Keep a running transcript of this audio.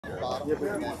bottom.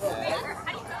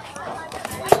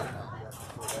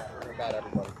 About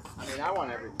everybody. I mean, I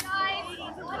want everybody.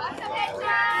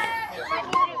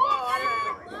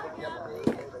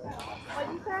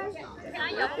 Can I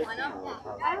yell one up?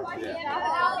 I don't want to yell.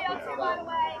 By the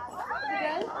way.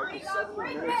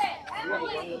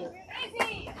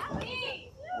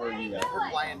 Where are you at? We're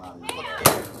playing.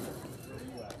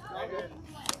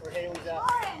 Where Haley's at?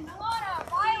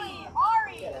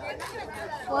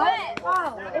 What?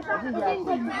 Oh, it's This is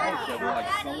actually nice that we're like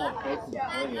somewhat close to the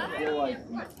play. I feel like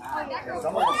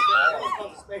Someone's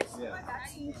space. Yeah.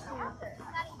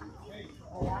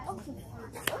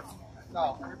 No,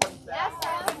 everybody's back.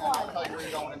 I'll tell you where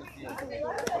you're going in the field.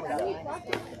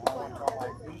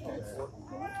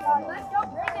 let's go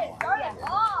bring it. Start it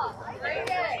off. Bring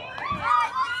it.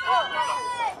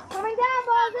 Coming down,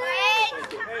 Bozzy.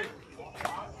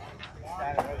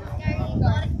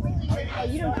 Oh,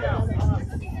 you don't do that.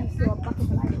 You do a bucket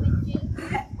of ice.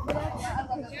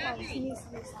 He needs to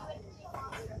do something.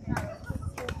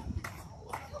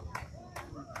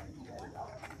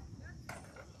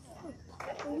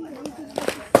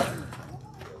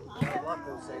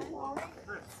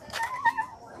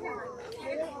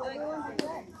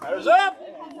 Heads up!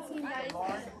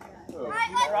 Alright,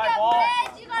 let's go,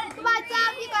 Bridge. You got it. Come on,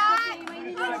 Tom. You got it.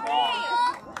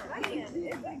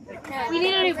 We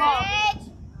need a new ball.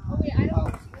 Oh, wait, I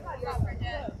don't.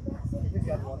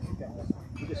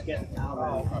 You just get out.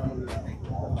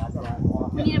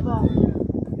 We need a ball.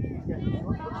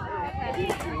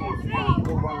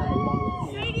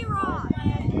 Shady Rock.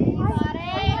 You got it.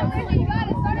 You got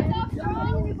it. Start us off strong.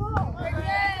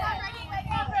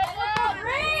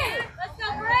 Let's go,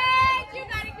 Bridge. You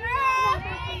got it, girl.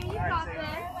 You got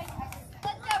this.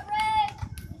 Let's go, Bridge.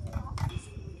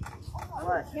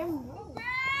 What?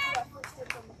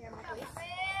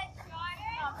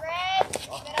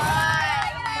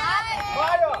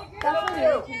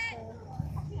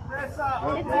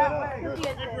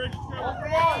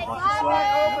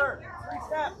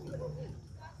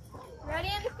 Ready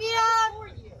in the field.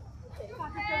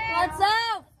 Let's go.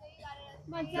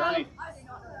 Come on, Johnny.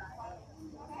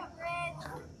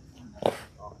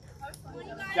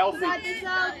 Kelsey.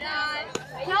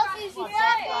 Kelsey, she's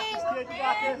ready.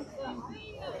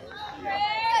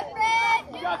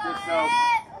 You got this, though.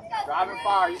 Drive and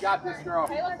fire. You got this, girl.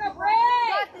 Hey, let's go, Brad.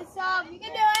 You got this, you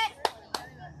can do it.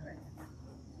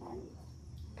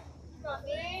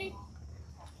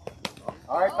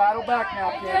 All right, battle back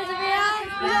now, kids. You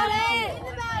got it. In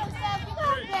the battle,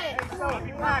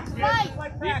 you got this. Fight.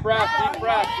 Deep breath, deep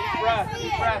breath, deep breath,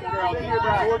 deep breath, girl. Deep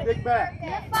breath. Forward, big back.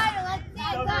 Let's fight it. Let's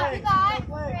stand up. You got it.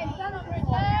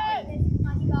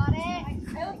 You got it.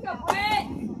 Hey, let's go, Brad.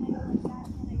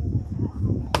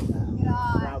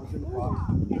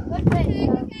 Good pitch.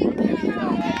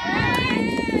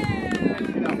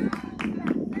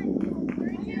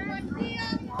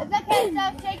 It's okay,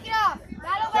 Steph. Take it off.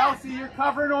 Battle back. Kelsey, you're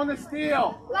covering on the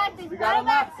steal. Got this. We got Battle a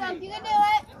back, lefty. Steph. You can do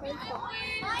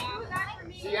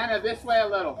it. Sienna, this way a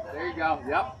little. There you go.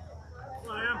 Yep.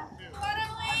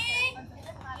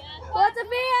 What's a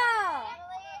field?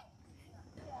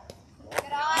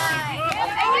 Good eye.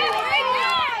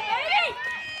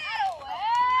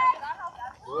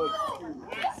 Good.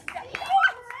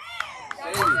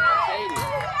 Sadie.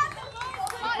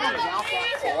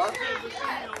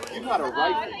 You got a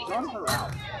rifle. Run her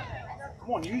out.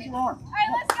 Come on, use your arm.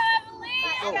 Come on, Sub.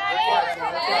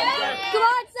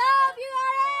 You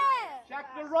got it. Check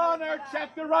the runner.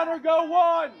 Check the runner. Go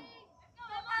one.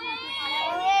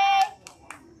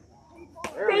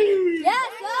 Yes,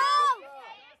 Sub.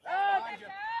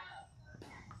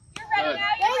 You're ready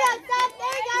now. There you go, Sub.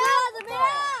 There you go.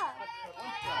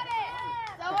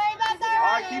 Don't worry about that. All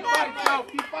right, keep fighting, Joe.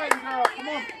 Keep fighting, girl. Come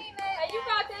on. Hey, you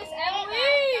got this,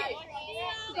 Emily.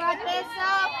 You got this,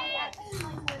 Sub.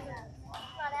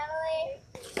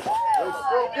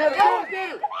 Get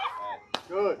her.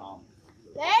 Good.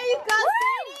 There you go,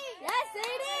 Sadie. Yes,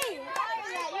 Sadie.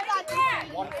 Yeah, you got this.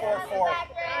 1-4-4.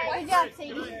 Good job,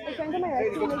 Sadie. My friends on my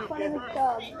right to make fun of his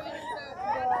dog.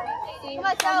 Come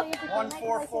on, Sub.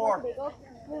 1-4-4.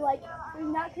 We're like, we're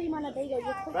not cream on a bagel.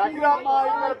 You're supposed Back it up, Ma. You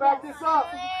gotta back this up.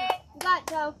 You got it,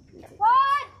 Joe.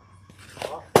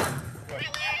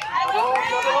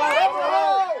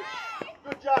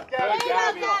 Good job, Gabby. There you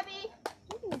go, Gabby.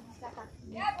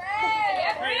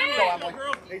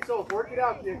 Hey, so work it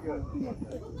out, kid. Good.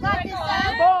 Got this,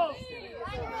 Sub. Ball.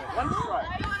 One strike.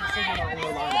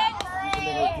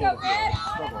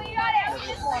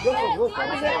 Good pitch. Good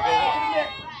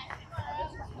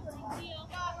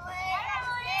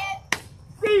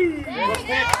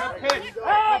pitch.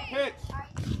 Good pitch.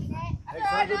 Hey,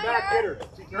 turn her back. Hit her.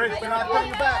 Grace, we're not putting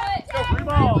you back. Go, free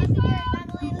ball. Let's go, you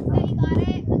got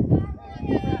it.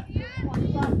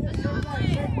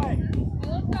 Same way.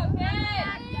 Let's go, kid.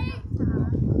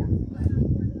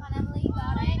 Come on, Emily, you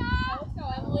got it. Let's go,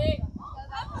 Emily.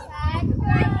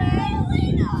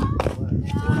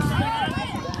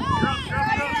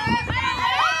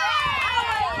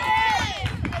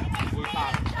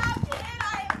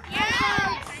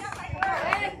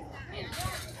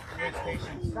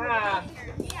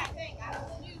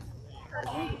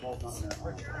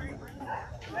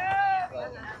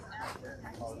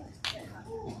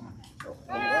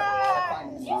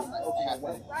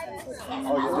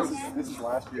 Oh yeah, this is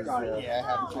last year's. Yeah, I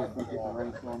haven't seen a big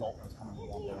rainstorm.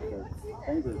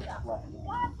 Things are flat.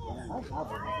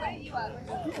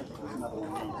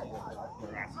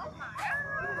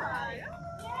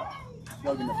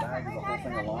 Plug in the bag is the whole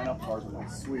thing of lineup cards.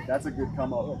 Sweet, that's a good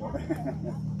come up.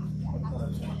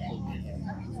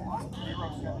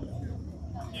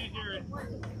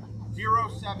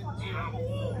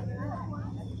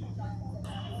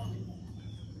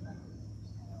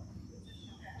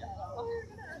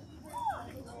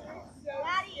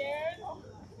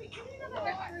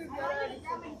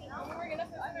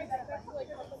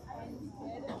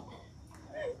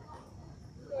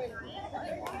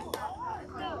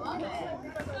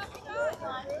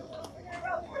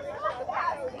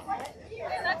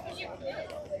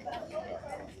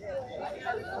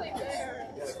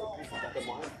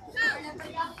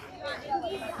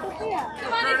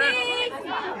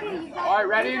 All right,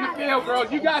 ready in the field,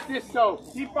 girls. You got this, so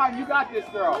keep fighting. You got this,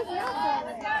 girl.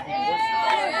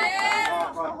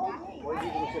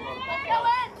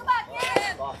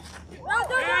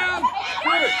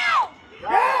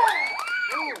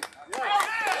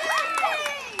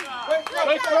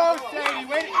 Let's go, Sadie.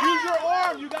 Wait, use your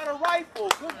arm. You got a rifle.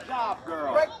 Good job,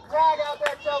 girl. Break the flag out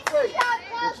there, Chelsea. Good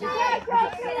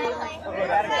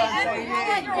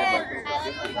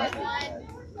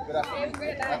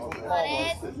afternoon. That's what we call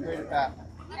it. Great at that.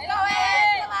 Let's go,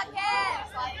 Ed. Come on, kids.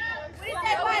 What do you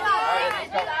say, boys? You got it.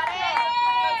 Good eye.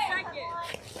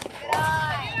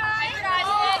 Good eye.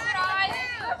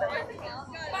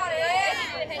 Got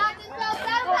it. Not just go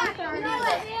back.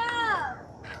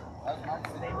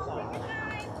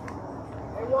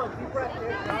 Hey, one, deep breath,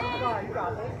 kid. Come on, you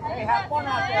got this. Hey, have fun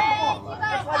out there. Come on.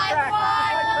 Just like practice. Just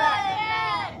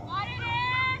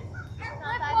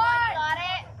like practice.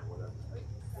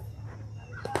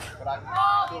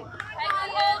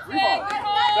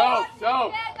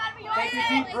 So, take a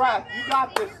deep breath. You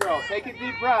got this, girl. Take a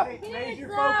deep breath. Raise your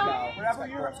focus. Wherever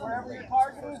your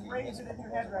target is, raise it in your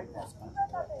head right now.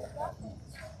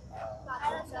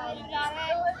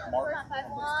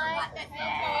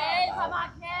 Come on,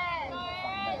 kids.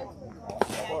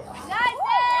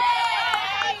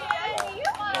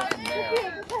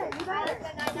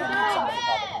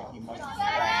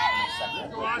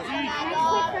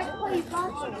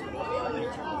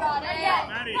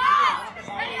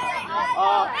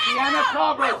 Sienna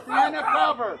cover. Sienna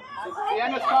cover.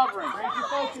 Sienna's covering. A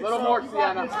little more,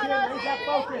 Sienna. Got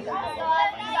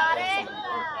it.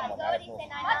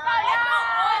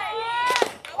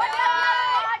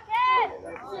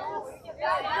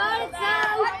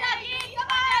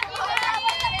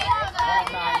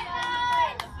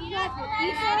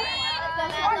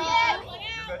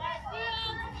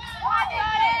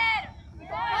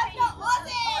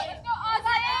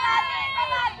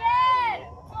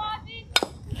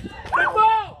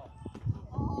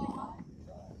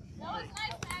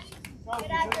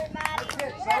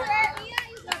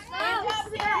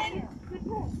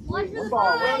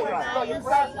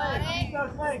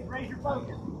 Raise your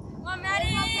focus. Come on, Maddie.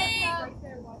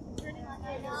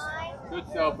 Good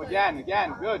self. Again.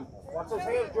 Good. Watch those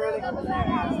hands, Jordan. Let's go,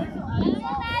 Maddie.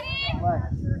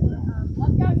 Let's go,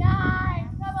 9.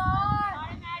 Come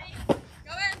on. Maddie.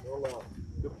 Go in.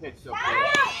 Good pitch, so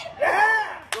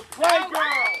yeah! Good play,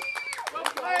 girl. Good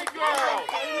play, girl.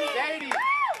 Sadie.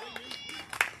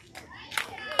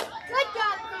 Good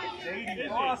job, Sadie.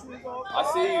 I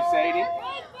see you, Sadie.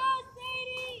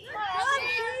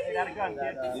 Hey, got a gun,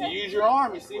 kid. You use your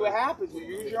arm. You see what happens. You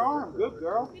use your arm. Good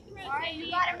girl. Alright, you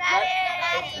got it,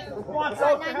 Maddie. Come on,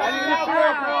 Soap. Ready in the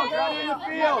field, girls. Ready in the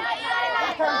field.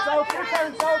 Your turn, Soap. Your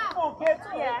turn, Soap. Come on, kids.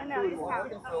 Yeah, I know. What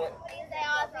do you say,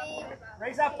 Ozzy?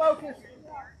 Raise that focus.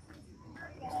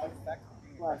 Let's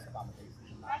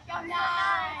go, 9. Come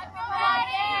on,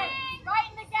 in. Right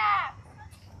in the gap.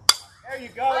 There you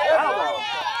go. Elbow.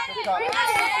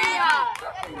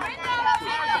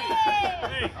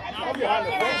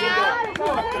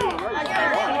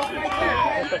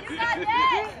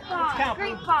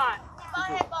 Great spot. Go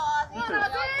ahead, Ozzy. You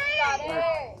got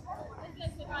it.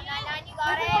 Come on, 9, you got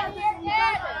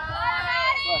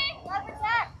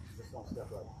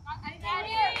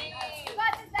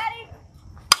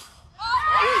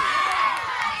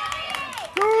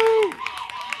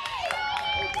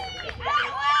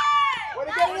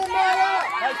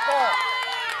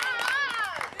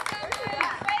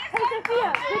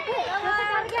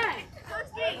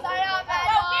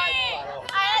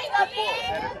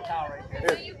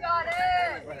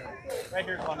Right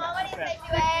here's one. Watch it.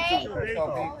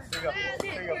 Good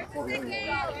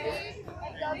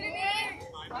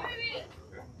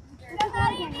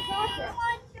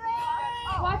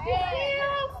pitch.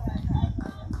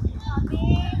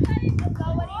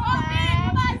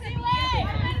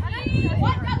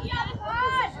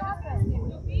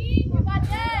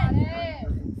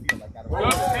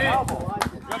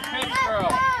 Good pitch, girl.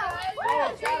 Good pitch.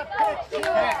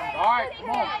 All right, come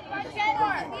on.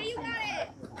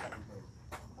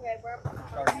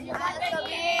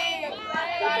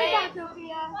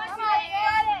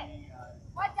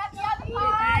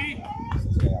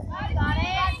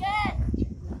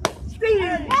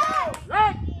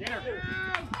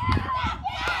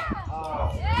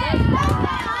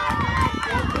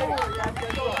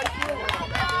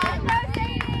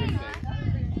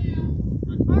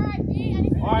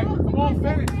 All right, come on,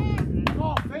 finish. Come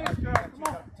on, finish, girl. Come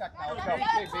on.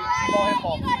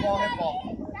 Ball hit ball.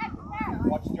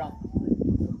 Watch the jump.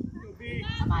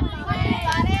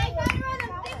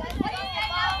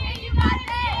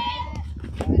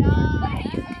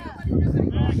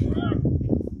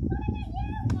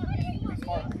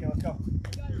 Smart. Okay, let's go.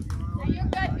 You're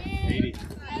good, B. You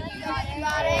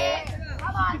got it.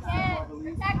 Come on, kid.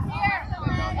 Protect here.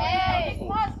 Hey,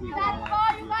 close. You got the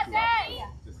ball. You got that.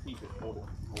 Just keep it. Hold it.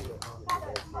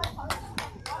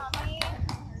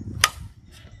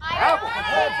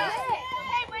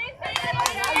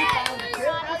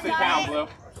 What's the count, Blue?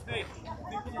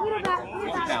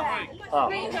 What's the count? Oh,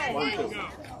 1-2.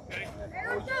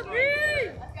 Let's go, B.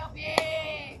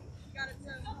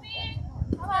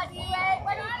 Come on, D.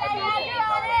 What do you say? You're on it. You're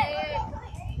on it.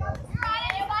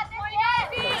 You got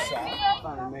this, B.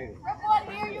 Report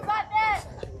here. You got this.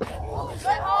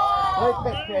 Good ball. Great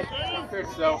pitch, kid. Good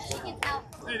pitch, though.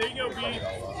 Hey, there you go, B.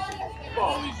 Come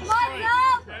on, Joe.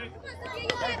 Hey,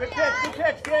 good pitch,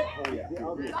 kid.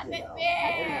 Got this, B.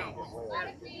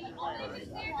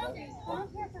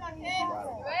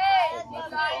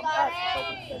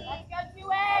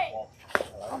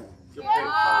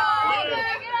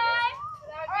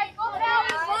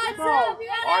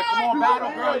 Alright, come on,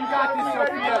 battle, girl. You got this,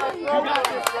 Sophia. You got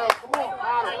this, girl. Come on,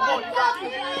 battle. Come on, you got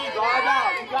this. Drive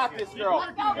out. You got this, girl.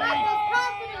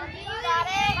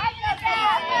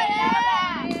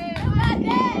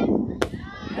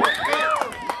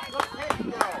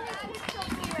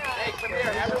 Hey, come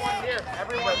here. Everyone here.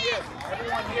 Everyone here.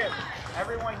 Everyone here.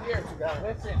 Everyone here.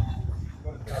 Listen.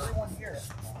 Everyone here.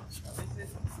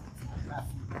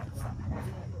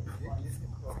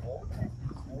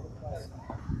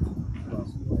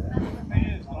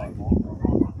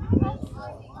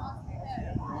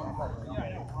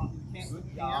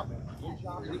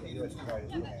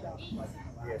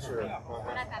 Yeah, sure.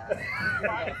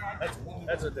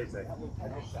 That's what they say.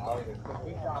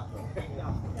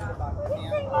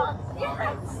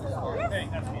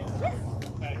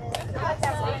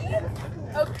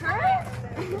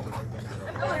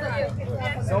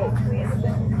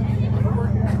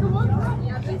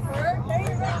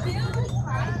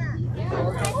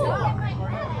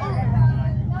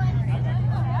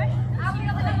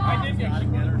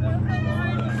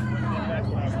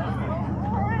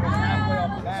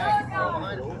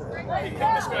 Hey, kick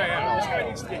this guy out. This guy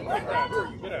needs to get kicked out.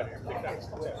 Get out of here. Kick that.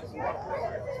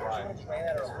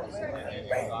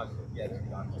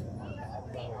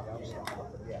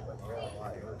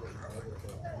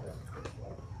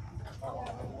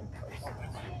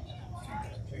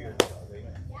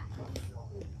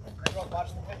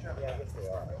 Watch the pitcher. Yeah, I guess they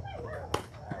are.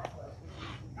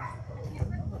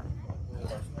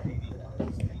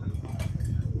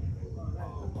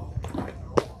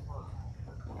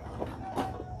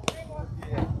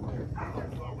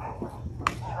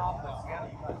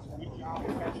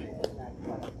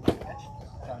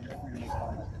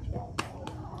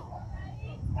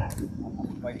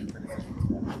 Fighting for this.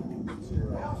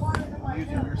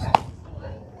 Using your system.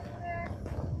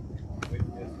 Wait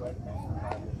this way.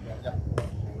 Yep.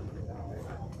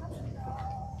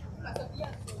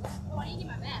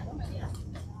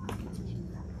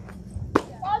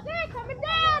 Coming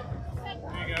down. There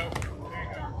you go.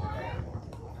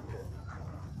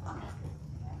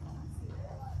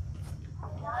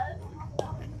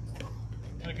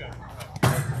 There you go.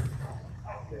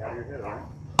 Stay out of your head, all right?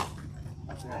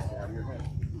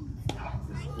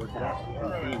 work it out. You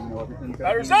know, everything's got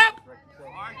Batter's to be up! correct. All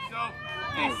right, so,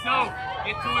 hey, so,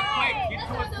 get to it quick, get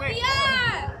to it quick.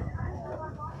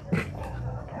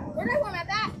 Where do I want at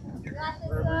that?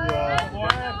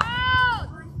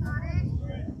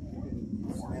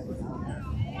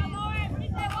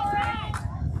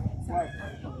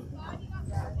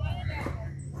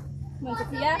 Come on,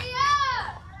 Sophia.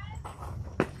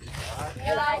 Good eye,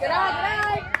 good eye, good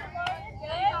eye.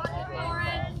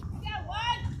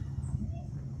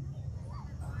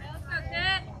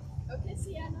 Okay,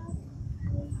 Sienna.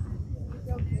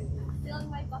 Feeling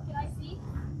my bucket, I see.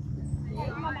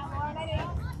 Come on now, Lauren, I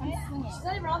know. She's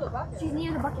not even on the bucket. She's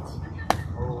near the bucket.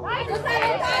 Right, good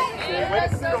Hey, way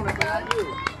to sit on it, not you.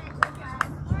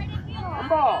 One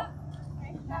ball.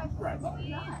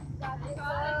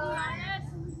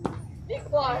 Big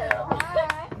quiet.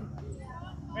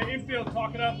 Hey, infield,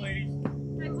 talk it up, ladies.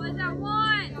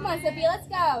 Come on, Sophia, let's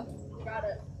go. Got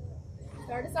it.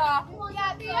 Start us off. Come on,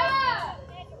 Sophia.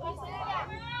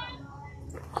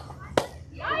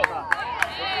 Keep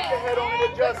your head on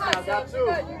and adjust now. Got two.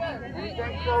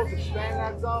 Anything close and stay in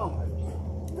that zone.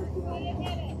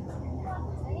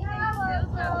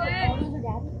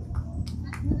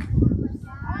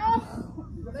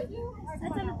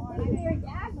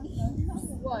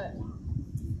 What?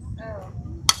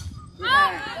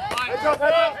 Heads up,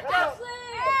 head up, head up.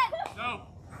 No.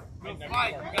 Good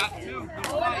fight. You got two. Good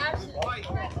fight.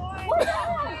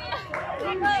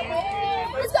 Good fight.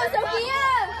 Let's go, Sophia!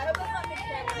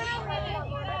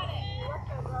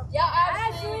 Yeah,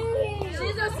 Ashley!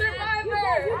 She's a survivor!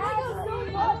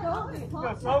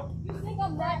 Go, Soap.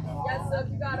 Yes, Soap,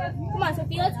 you got it. Come on,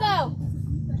 Sophia, let's go.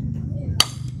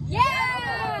 Yeah!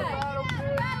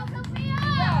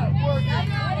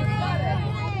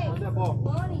 Where's that ball?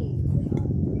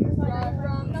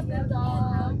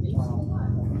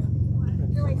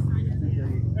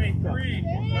 Hey, three.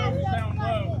 Nose down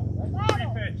low. Three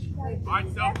pitch. All right,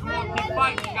 so come on, keep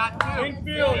fighting. You got two.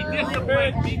 Infield. Be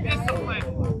disciplined. Be disciplined.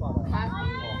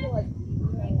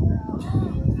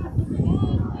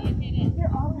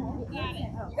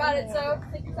 You got it, Soap.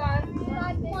 Take your time.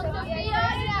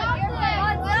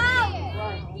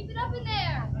 Keep it up in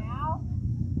there.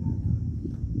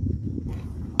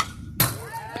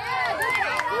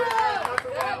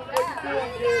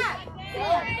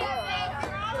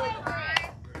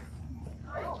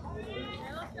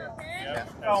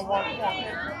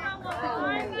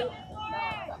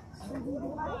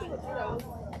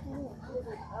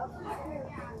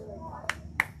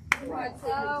 Right,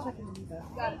 so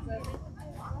got it, so.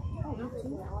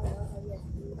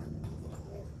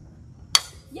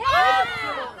 Yeah!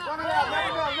 Never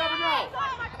know, never know.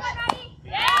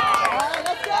 Alright,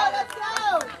 let's go, let's go!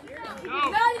 Go,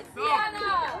 Nice, go.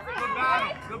 Sienna! Good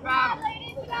battle, good battle.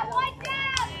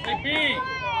 Hey, B.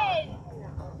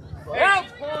 Help!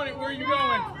 Pulling it. Where are you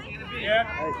going? Yeah.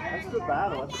 Hey, that's a good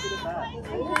battle. That's a good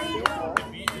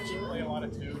match. B, did she play a lot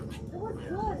of two? Good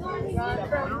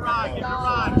ride, good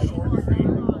ride.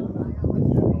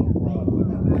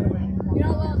 You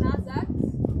know what Matt's X?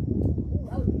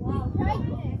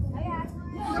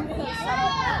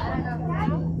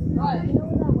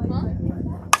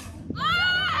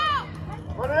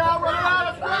 Run it out,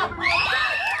 let's grab it.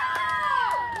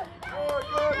 Good,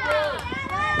 good, good.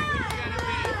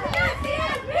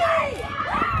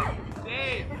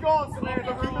 Dave, keep going,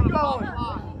 Samantha, keep it going.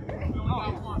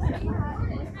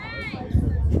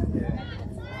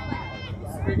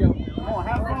 Come on,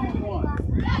 have fun with one.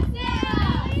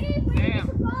 Damn,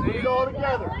 there you go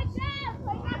together.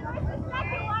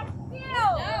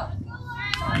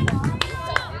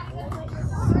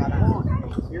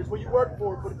 Here's what you work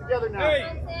for. Put it together now. Hey,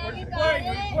 where'd you play?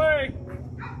 Where'd you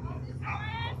play?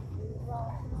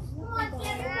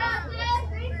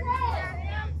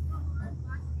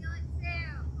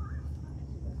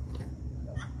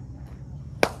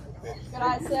 Good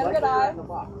eye, Sam, good eye.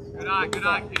 Good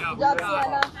eye, kiddo. Good job,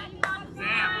 Sienna.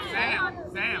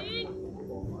 Sam.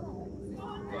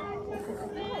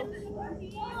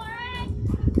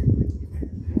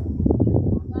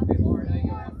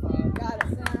 Got it,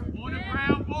 Sam. On the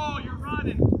ground ball, you're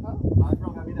running.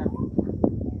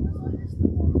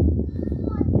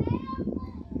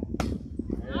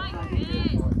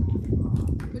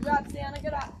 Good job, Sienna,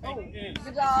 good eye. Oh, Hey,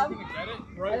 good job. you get it?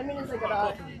 I Right? didn't mean to say good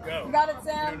eye. Go. You got it, You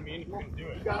know what I Sam. mean? You couldn't do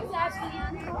it.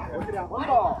 Work it out. One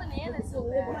ball. Bananas so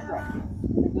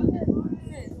bad.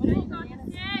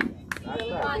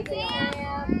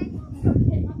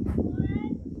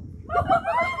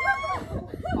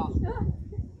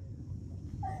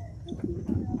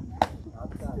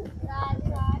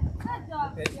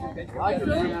 Like it,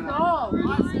 Brianna.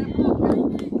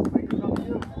 Make it come to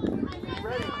you.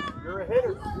 Ready.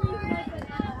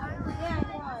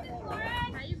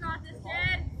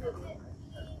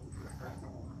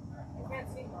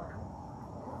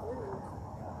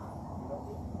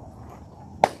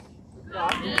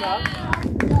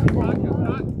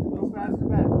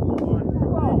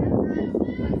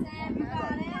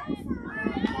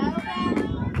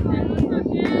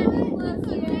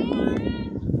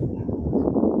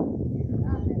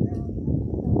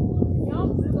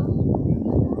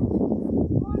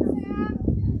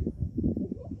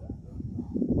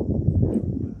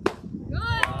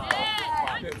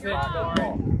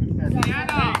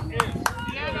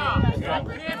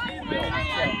 faster back.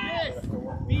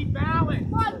 Be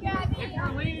balanced. If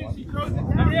you're leaning, she throws it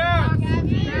down. Yeah.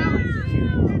 Be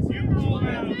balanced. You pull it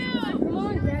out.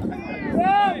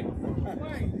 Hey.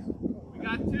 We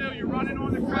got two. You're running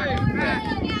on the crack. Back.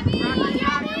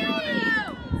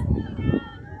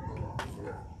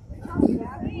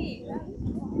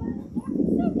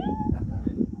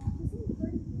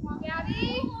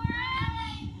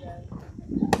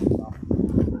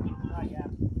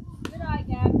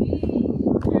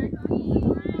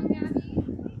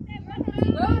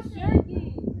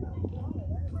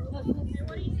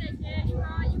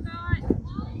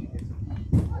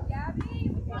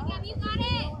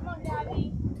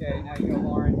 Okay, now you go,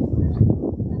 Lauren.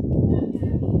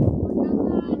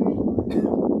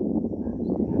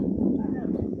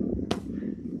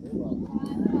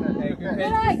 Okay, good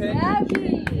pitch, good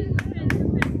pitch.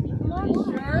 Come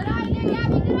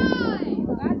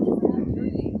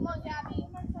on, Gabby.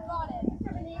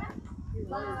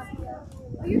 Got it.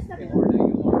 Oh, you're Okay, Lauren, now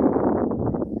you go, Lauren.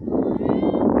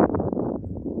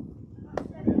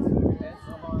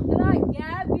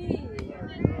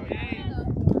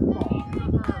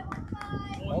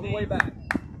 All the way back.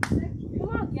 Come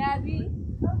on, Gabby.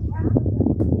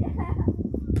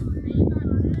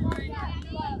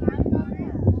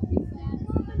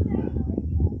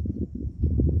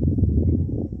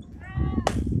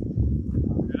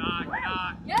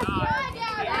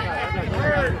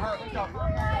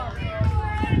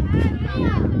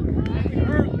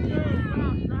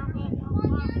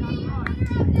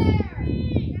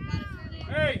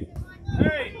 Hey,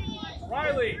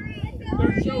 Riley,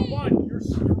 there's show one. You're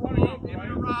running up. Give it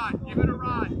a rod. Give it a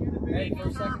rod. Hey,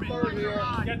 first, second, third here.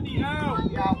 Get the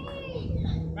out.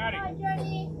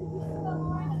 Maddie.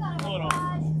 Pull it on.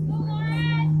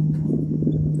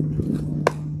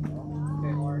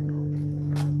 Okay, Lauren.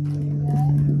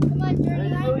 Come on, Journey.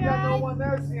 You really got no one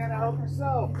there, Sienna. Help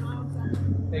yourself.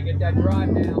 Hey, get that drive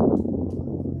now.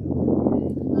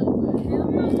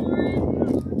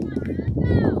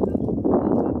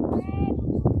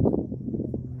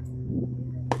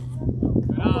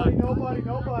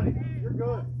 Nobody. You're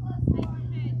good.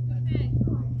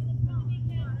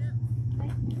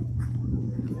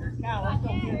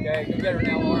 Okay, go get her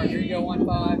now, Lauren. Here you go,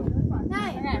 1-5.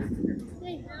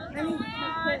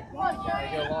 There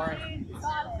you go, Lauren.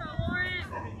 Hey,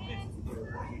 release.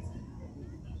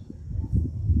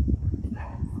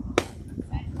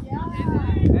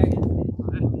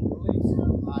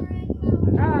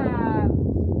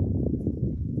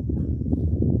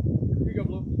 Here you go,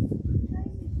 Blue.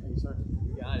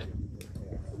 You got it.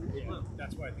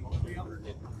 That's why I think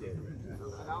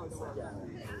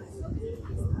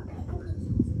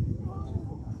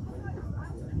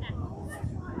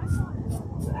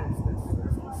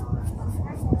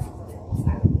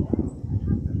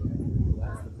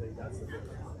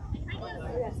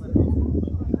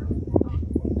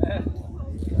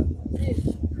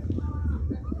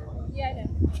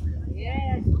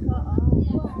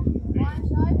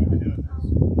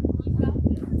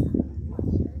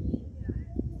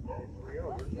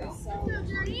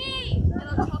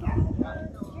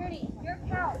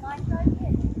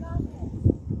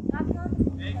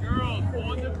Hey, girls,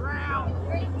 on the ground.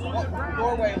 On the ground.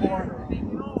 Doorway, Lauren. Take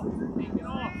it off. Take it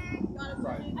off.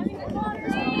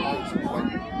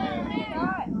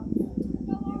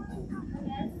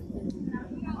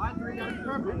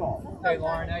 Okay,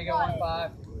 Lauren, now you go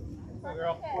 1-5. Hey,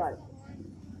 girl.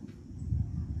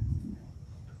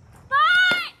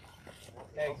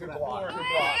 Okay, good block. Good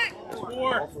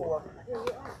block. Four.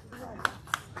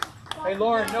 Hey,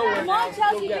 Lauren, nowhere Come now. on,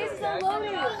 Chelsea, Go get this it, is okay?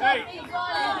 unloaded. Hey,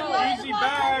 easy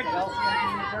bag.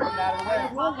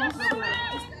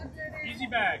 Easy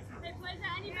bag.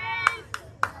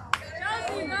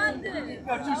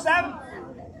 Go 2-7.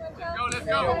 Let's go, let's There you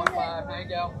go. go, 1-5. There you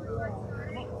go.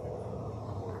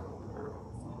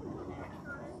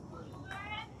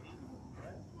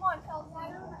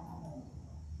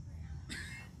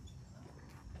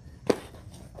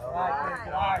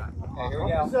 Alright. Okay, here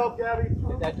we Help go. yourself, Gabby.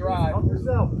 Get that drive. Help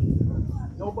yourself.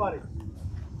 Nobody.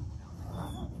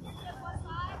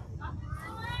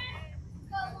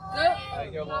 There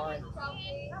you go, Lauren.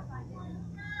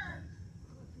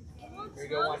 Here you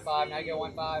go, 1-5. Now you go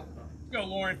 1-5. Let's go,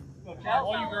 Lauren.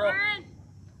 All you, girl.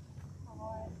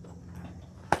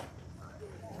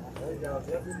 There you go.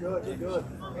 Yep, you're good. You're good.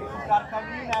 Got to come to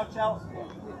you now, Chelsea.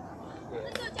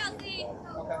 Let's go, Chelsea.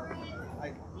 Okay.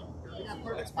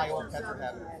 That's my old catcher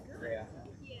habit. Yeah.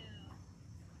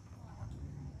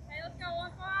 Hey, let's go,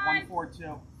 1-5. 1-4-2.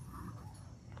 Come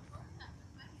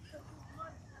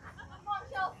on,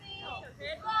 Chelsea.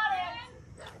 Got it.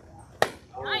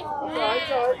 Nice. All right,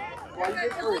 it's all right. Why you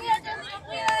get three?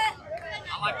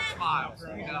 I like the smile.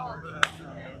 You know.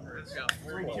 Let's go.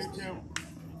 3-2-2.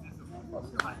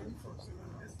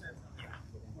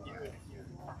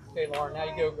 Okay, Lauren, now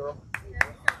you go, girl.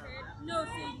 No,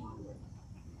 see.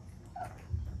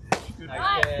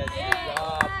 Nice kid. Good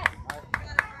job.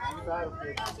 Battle,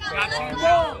 kid. You got two,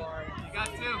 Joe. You got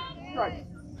two. Right.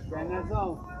 Stand in that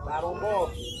zone. Battle ball.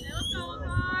 Hey, let's go, 1-5.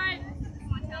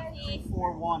 Come on, Chelsea.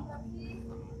 4-1.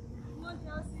 Come on,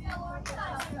 Chelsea.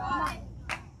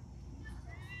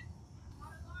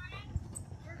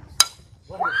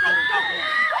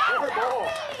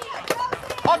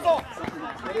 Hustle!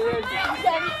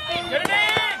 Get it in!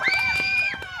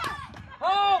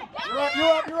 Home! You're up,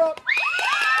 you're up, you're up!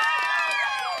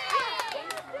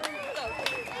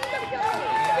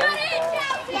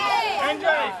 NJ,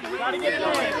 you gotta get it in.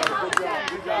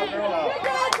 Good job,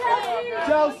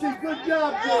 Chelsea, good job,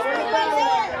 kid.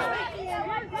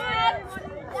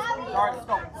 All right, let's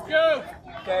go. Let's go.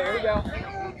 Okay, here we go.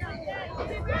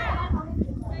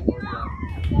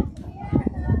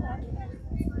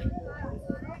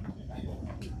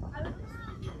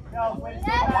 No, way to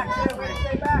stay back, kid. Way to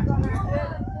stay back on this,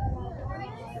 kid.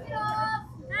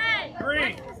 Hey,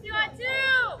 3. let's do it, 2.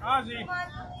 Ozzy.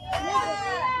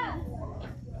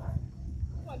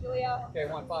 Come on, Julia. Okay,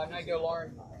 1-5. Now you go, Lauren.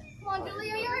 Come on,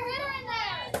 Julia, you're a hitter in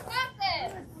there. Stop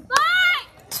this.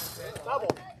 5.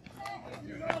 Double.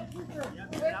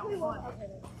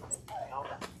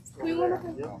 We want to.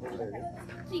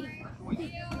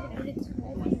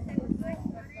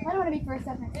 I don't want to be first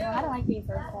up next time. I don't like being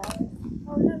first up.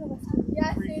 Oh, no, no,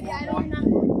 yes, baby, I don't know.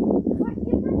 What?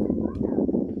 Get first up.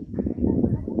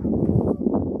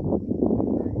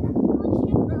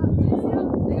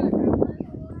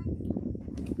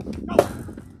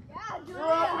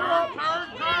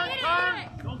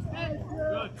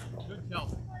 Good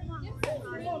Chelsea.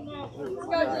 Let's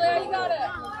go, Julia, you got it.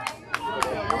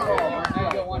 Now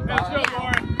you go, Let's 1-5. go,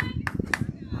 Lauren.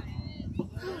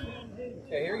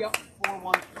 Okay, here we go.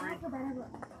 4-1-3.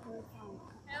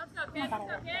 Hey, let's go, kid. Let's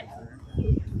go, kid.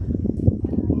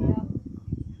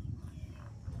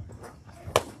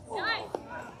 Nice.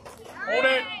 Hold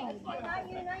it.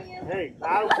 Hey,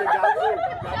 battle kid got two.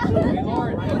 Got two. Hey,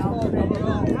 Lauren, let's go.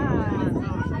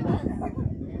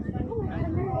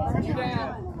 Touch you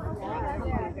down.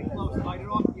 Close, light it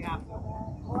off if you have to.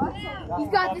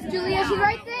 You've got this, Julia. She's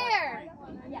right there.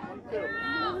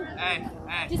 Hey,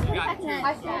 Just you put it got back in. two. I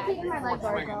started taking my leg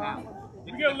bars off.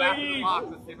 Here we go, ladies.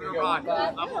 Let's give it a rock.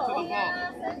 Level to the ball.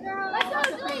 Let's go,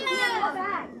 Julia.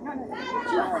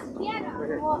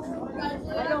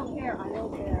 I don't care. I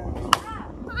don't care.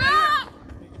 Ah!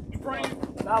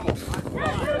 Double.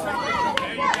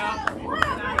 There you go.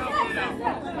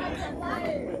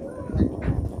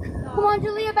 Come on,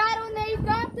 Julia, battle in there. You've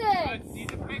got this. Good. See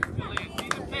the pitch, Julia. See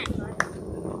the pitch.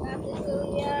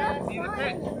 See the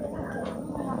pitch.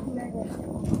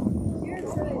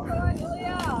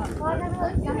 Well, I never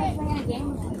looked at it playing a game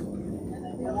with him.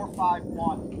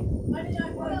 4-5-1. Let's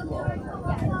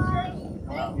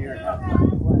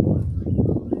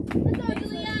go,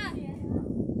 Julia.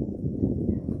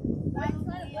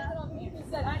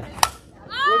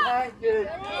 Good hand, kid. I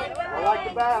like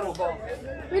the battle, ball.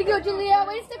 Way to go, Julia.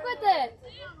 Way to stick with it.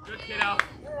 Good kiddo.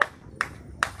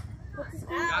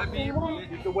 Gotta be.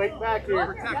 Get the weight back here.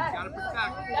 Protect. Gotta protect.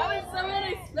 That was so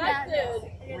unexpected.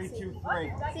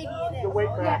 3-2-3. Get the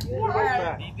weight back. Get the weight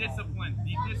back. Be disciplined.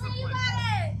 Be disciplined.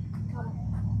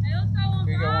 Hey, let's go, 1-5.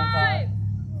 Here you go, 1-5.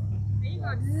 There you go,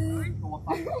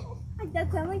 dude. That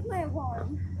sounds like my alarm.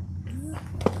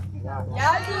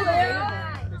 Yeah,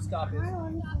 Julia. Good stop is.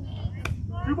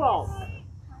 2 balls.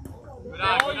 Good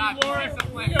eye, good eye. Be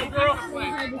disciplined. Be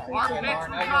disciplined. Our pitch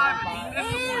time. Be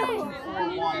disciplined.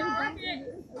 4-1.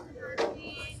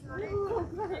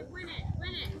 Win it.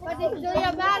 But this is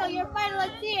Julia battle. You're fighting.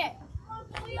 Let's see it.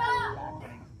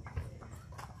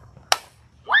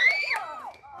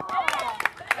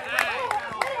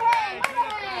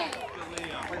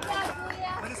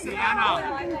 Sienna.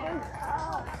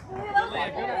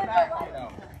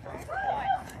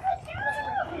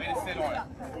 Way to sit on it.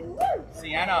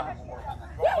 Sienna.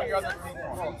 Put your other feet on.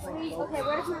 Okay,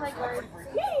 where's my leg guard?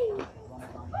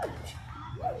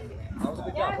 That was a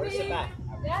good job. Way to sit back.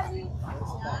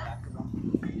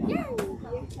 Yeah.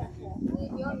 You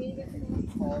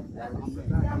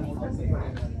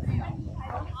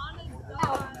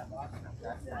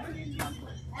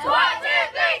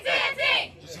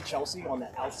see Chelsea on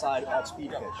that outside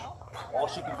off-speed pitch. All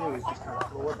she can do is just kind of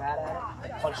throw her bat at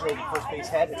it and punch it over first base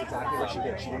head. It's exactly what she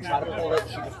did. She didn't try to pull it.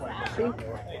 She just went,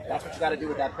 that's what you got to do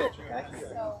with that pitch, okay?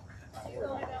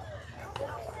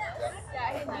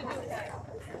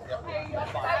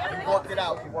 You work it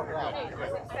out. You work it out.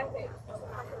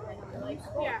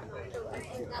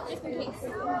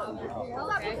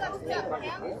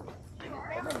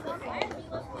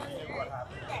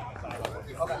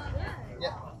 Okay.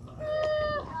 Yeah.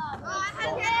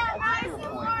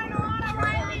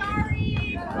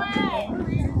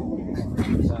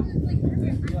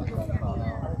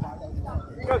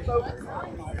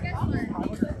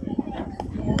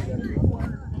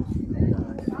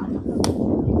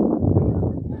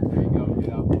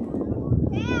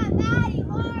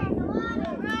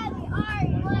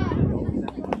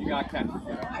 You got catch.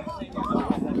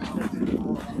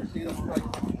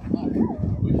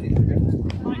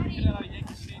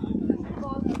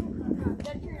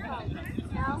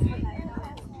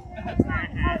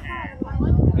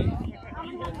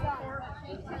 Coming down.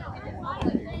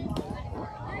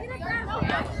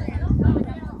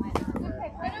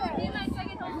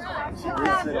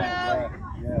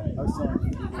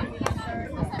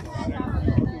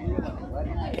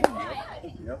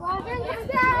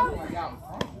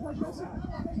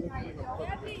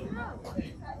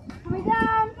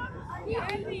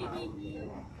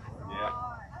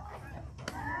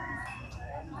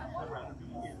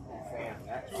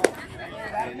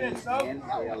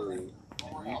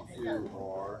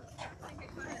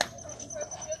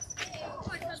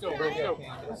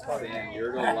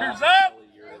 You're the last.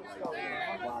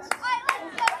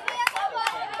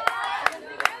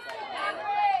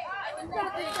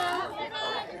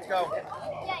 Let's go.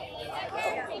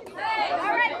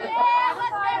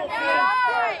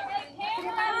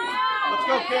 Let's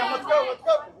go, Cam. Let's go. Let's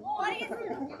go.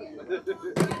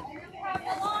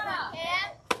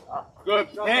 Good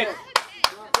pitch.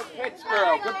 Good pitch,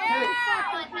 girl. Good pitch.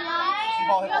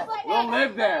 We'll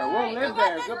live there. We'll live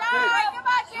there. Good pitch.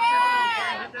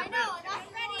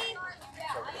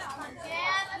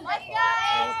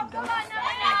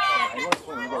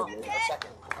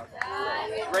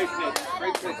 Great pitch.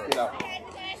 Great pitch, get up.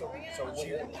 So we're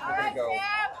gonna go.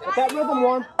 Get that rhythm,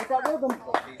 Warren. Get that rhythm.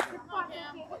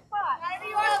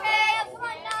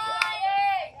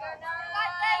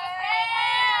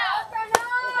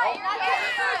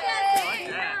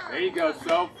 There you go,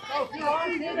 Soph.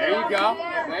 There you go.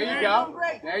 There you go.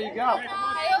 There you go.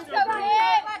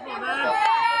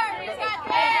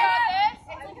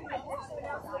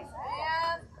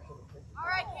 All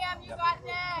right, Cam, you got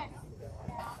this.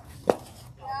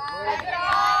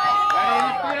 Ready in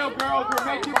the field, girls. We're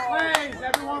making plays.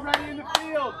 Everyone ready in the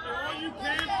field. All you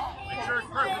can. Make sure it's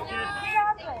perfect, kid.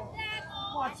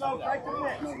 Come on, so right to the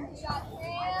net.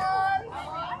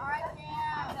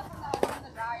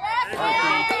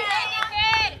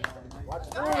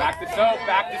 Back to Soph.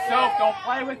 Back to Soph. Don't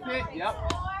play with it. Yep.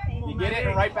 You get it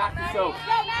and right back to Soph.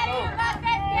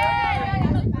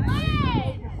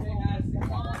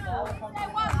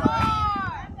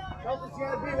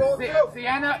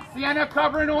 Sienna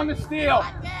covering on the steal.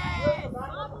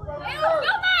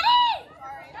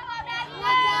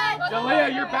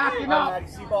 Jalea, you're backing up.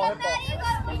 See ball, hit ball.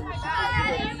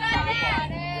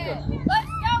 Let's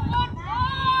go one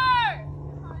more!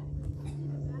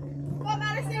 What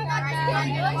matters is you got this.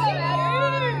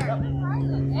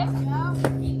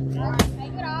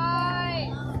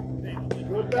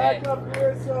 Good back up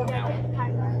here, so. Now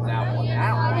one. Yeah.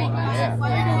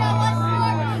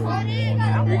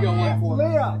 Here you go, one for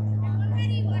Leah.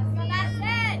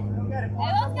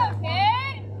 Hey, let's go,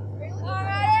 kid! All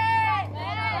right!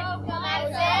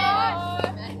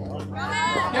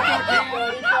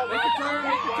 Make a turn.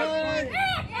 Make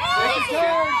a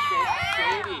turn.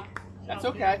 Shady. That's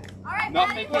okay.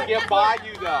 Nothing can get by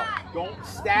you though. Don't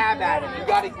stab at it. You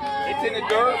gotta. It's in the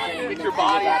dirt. Get your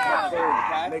body out there.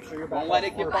 Okay. Make sure you're Don't let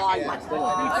it get by you. You Let's go,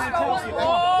 one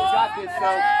got this, so.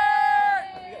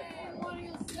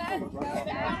 Alright,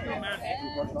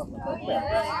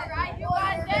 you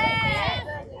got this!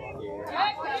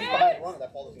 She's behind the run. That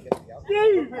ball doesn't get to the outside.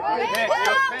 Good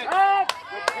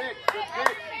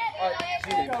pitch. All right,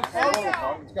 see you.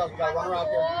 Let's go. You gotta run around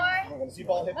here. See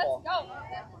ball, hit ball.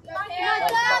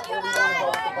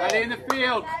 Ready in the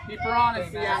field. Keep her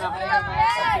honest, Sienna.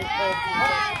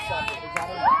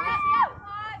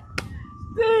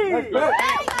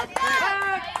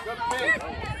 Good pitch.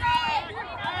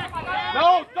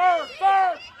 No, third.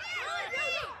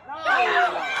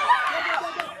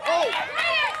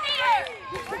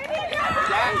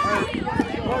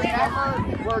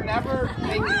 We're never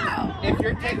taking, if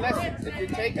you're taking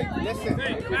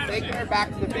her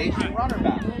back to the base, you run her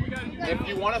back. If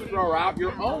you want to throw her out,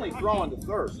 you're only throwing to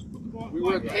third. We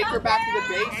would take her back to the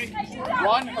base,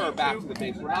 run her back to the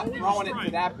base. We're not throwing it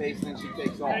to that base and then she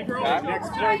takes off. Okay?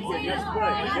 Next play, kid. Next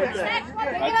play.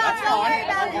 That's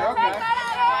fine. You're okay.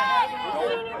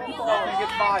 Nothing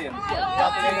gets by you.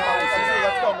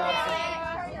 Let's go, Madison.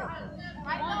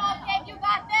 You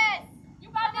got this. You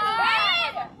got this.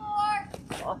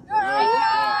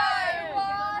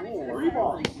 Three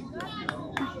balls. Hey,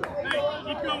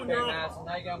 keep going, girl. Madison,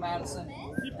 now you go, Madison.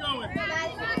 Keep going. All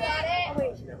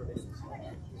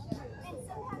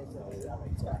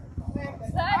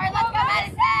right, let's go,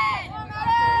 Madison.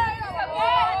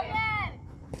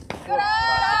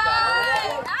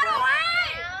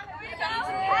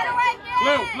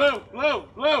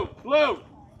 Blue.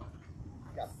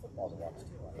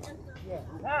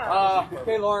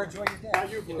 Okay, Lauren, enjoy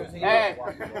your day. Hey.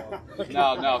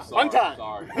 No, sorry. One time.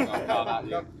 Sorry. No, not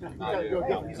you. Not you.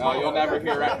 No, you'll never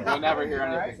hear it. You'll never hear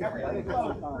anything.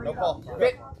 No call.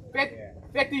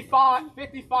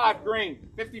 55 green.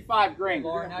 55 green.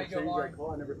 Lauren, now you go, Lauren.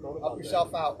 Up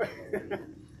yourself out.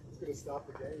 It's gonna stop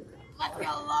the game. Let's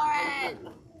go, Lauren.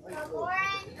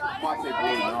 Watch it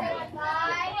blue number.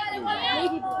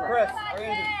 Chris,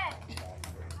 Randy.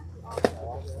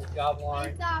 Good job,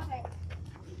 Lauren.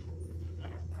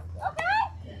 Okay.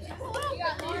 You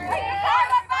got Lauren.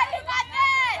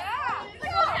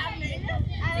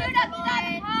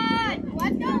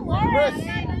 Let's go, Lauren. Chris.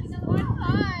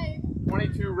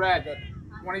 22 red.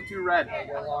 22 red. Now you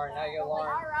go, Lauren. Now you go,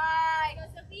 Lauren. All right. Go,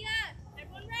 Sophia.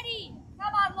 Everyone ready?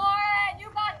 Come on, Lauren. You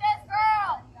got this,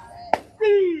 girl.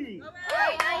 Speed!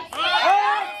 Okay.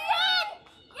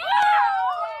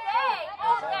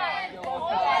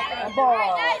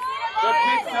 Good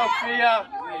pitch, Sophia.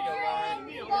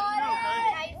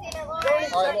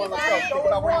 All right, Lauren, let's go. Think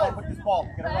about where you want to put this ball.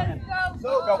 Get it running. So,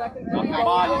 go. Nothing by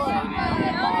you, Sadie.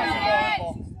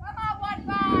 Come on,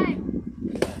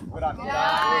 1-5. Good on you. Go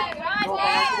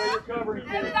back the way you're covering,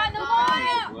 kid.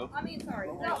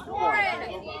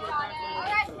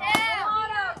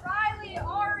 Riley,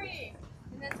 Ari.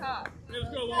 In the top. Let's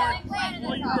go, Lauren.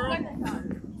 All you, girl.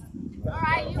 All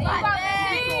right, you got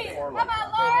this. Come on,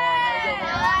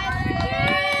 Lauren.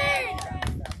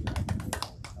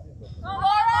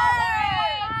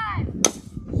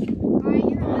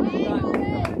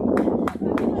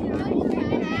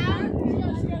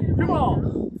 Come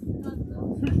on!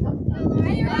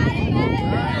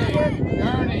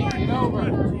 Journey, get over.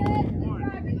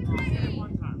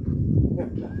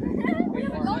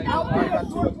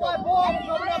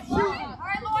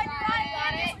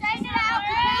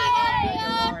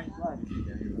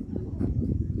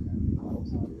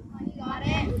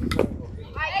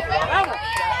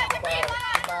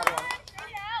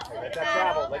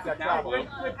 Let that travel. Let's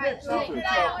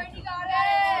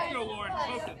go, Lauren.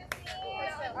 Focus.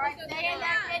 All right, stay in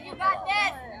there, kid. You got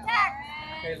this. Attack.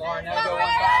 Okay, Lauren, now you go, 1-5.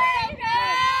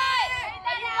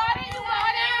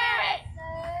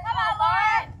 Come on,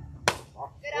 Lauren.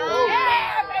 Good on.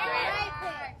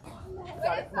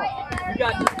 You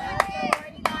got this.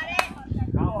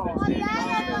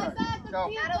 Go. All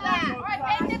right,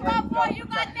 pace it up, boy. You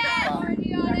got that.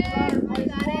 You got it.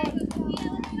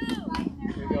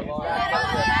 Here you go, Lauren.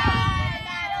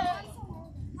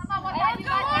 Come on, one more. You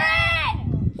got it.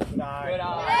 Good eye. Good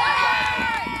eye.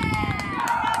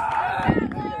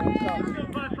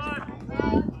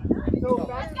 Let's go,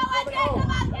 let's go.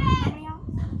 Come on, kid.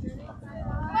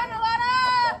 Come on,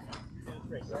 Alana.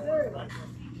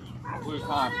 Blue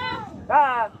time.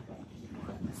 All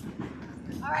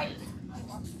right.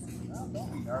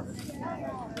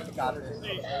 Got it.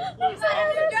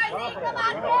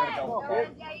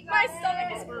 My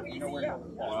stomach is squeezing.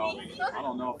 Well, I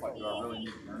don't know if I do. I really need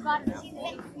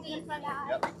to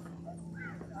learn.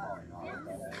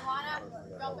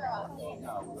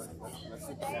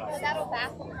 That'll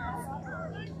back.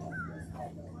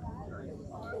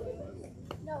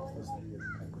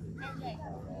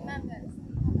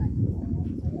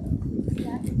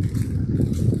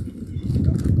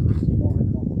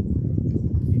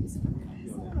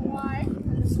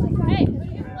 Hey, what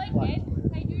do you play, kid?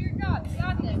 Hey, do your job. You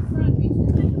got this.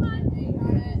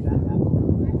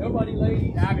 Nobody,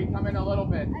 ladies. Abby, come in a little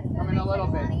bit. Come in a little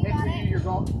bit. Hit to you. You're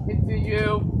going. Hit to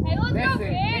you. Hey, let's go, Listen.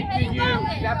 kid. Hit Hey, to you.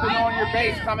 Stepping on your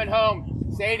base. Coming home.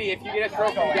 Sadie, if you get a throw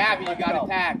from Gabby, you got to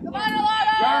tag. Come on,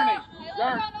 Alana. Journey. Hey, you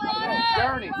got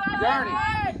Journey. this.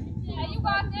 Hey, you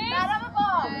got this. Out of the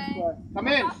ball. Come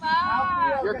in.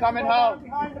 You're coming home.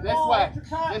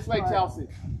 This way, Chelsea.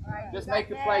 Just make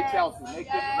the play, Chelsea. Make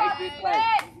this play.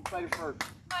 You play the first.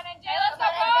 Hey, let's go,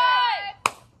 boy!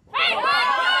 Hey,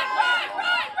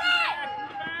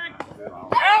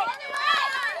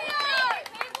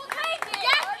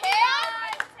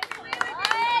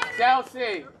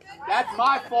 Chelsea, that's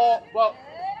my fault, but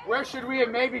where should we have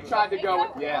maybe tried to go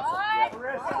with? Yes.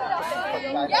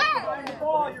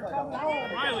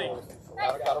 Riley.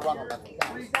 Gotta run on that.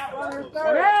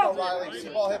 Riley, see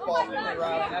ball, hit ball.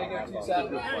 Now you get 2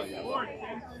 seconds.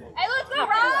 Hey, let's go,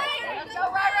 Riley! Let's go,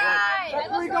 Riley!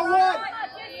 Let's go, one!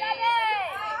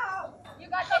 You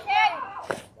got this hit!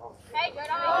 Hey, good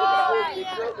on!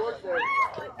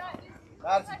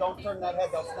 Madison, don't turn that head,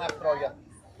 they'll snap throw you.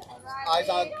 Eyes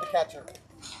on the catcher.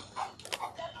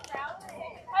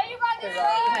 Hey, you got this!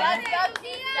 Let's go,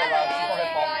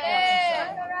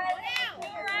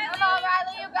 come on,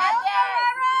 Riley, you got this!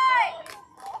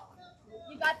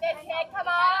 You got this hit, come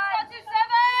on! 2-7!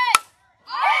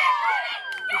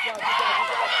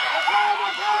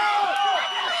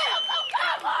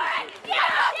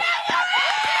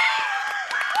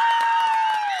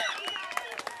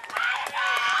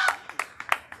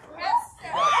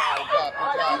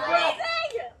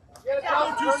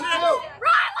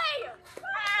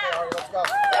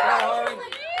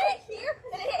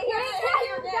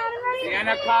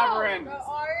 Sienna covering. Let's go,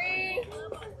 Ari.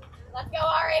 Let's go,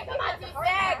 Ari. Come on, 2-6. Come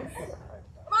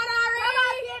on, Ari. Come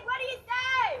on, kid. What do you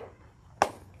say?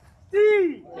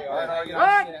 Okay, all right, how are you going to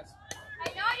see it? I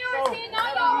know you were seeing, no,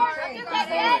 Ari. You got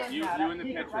it. You and the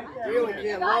pitcher. You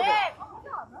got it.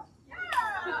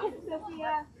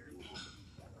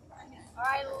 All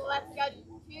right, let's go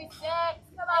 2-6.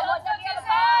 Come on, let's go 2-6.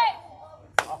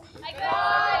 Hey, good. All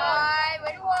right,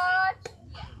 way to watch.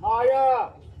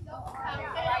 Maya!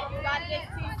 You got this,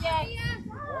 2-6.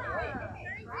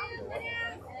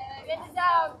 Get the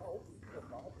zone.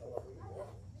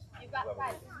 You got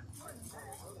that.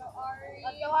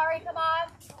 Let's go, Ari. Come on.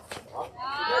 Hold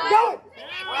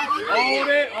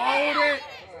it, hold it.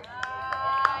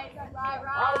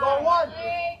 Right. Go one.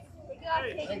 You got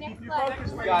it,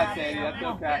 Sadie. That's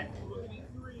okay.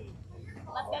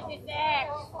 Let's go 2-6.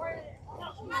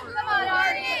 Come on,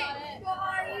 Artie. Go,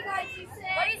 Artie. You got 2-6.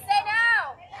 What do you say now?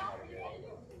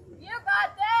 You got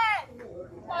that.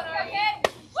 Come on, Artie.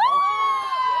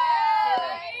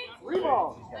 Reball.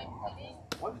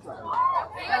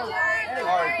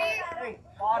 Hey,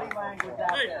 Body language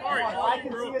out Hey, there. Ari, Come on, I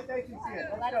can girl. see it, they can see it.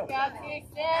 let's Let's go go.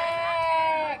 2-6.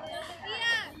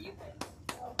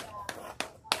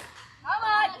 Come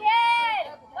on, kid.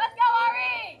 Let's go,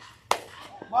 Ari.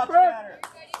 Much better.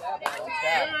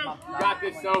 You got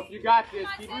this, Soph. You got this.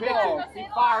 Keep pitching. Keep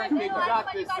firing, kid. You got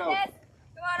this, Soph. Come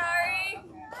on, Ari.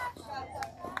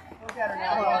 Look at her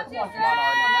now. Come on, 2-6. Come on,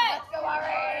 Ari. Let's go,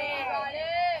 Ari. Got it.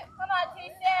 Come on, 2-6.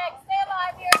 Stay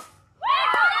alive here.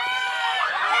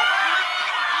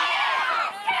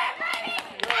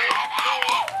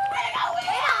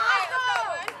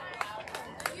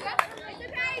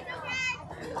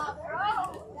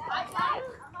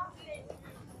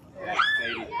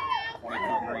 Sadie.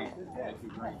 22 green. 22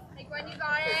 green. Hey, Gwen, you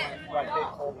got it.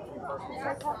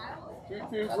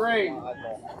 2-2 green.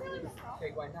 Okay,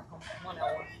 Gwen, now come on,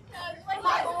 Ellen. Come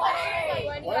on, boy.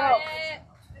 Gwen, you got it.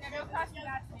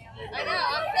 I know,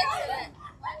 I'm fixing it.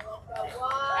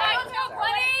 Hey, let's go,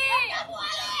 Gwenny. Come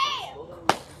on,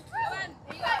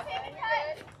 you got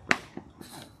it.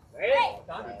 Hey.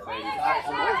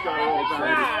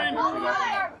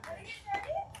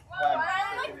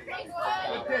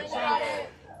 Good pitch, Sam.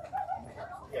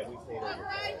 Yeah, we stayed over.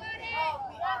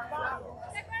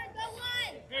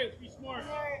 Hey, let's be smart.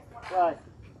 Right.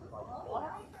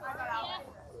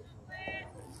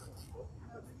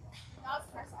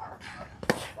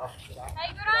 Hey,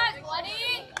 good on, Gwenny.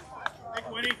 Hey,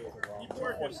 Gwenny. Keep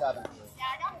working. 4-7.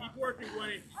 Keep working,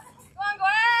 Gwenny. Come on,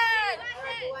 Gwen.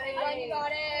 Gwen, you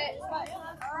got it.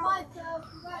 Come on, Soph.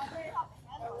 You got it.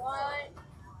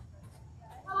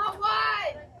 Come on,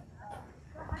 Gwen.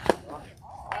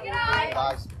 Get on.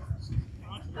 Guys.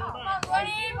 Come on,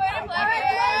 Gwenny. Way to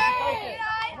play.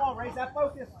 Come on, raise that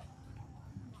focus.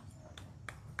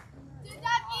 Two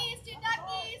duckies, two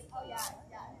duckies. Oh, yeah.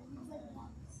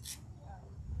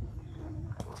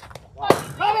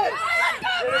 Come in!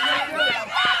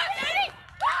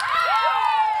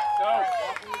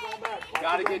 You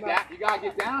gotta get down. You gotta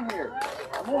get down here.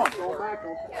 Come on. Go back.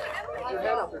 Put your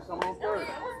head up. There's someone on third.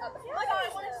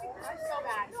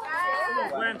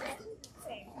 Gwen.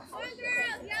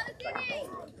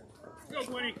 Go,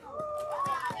 Gwenny.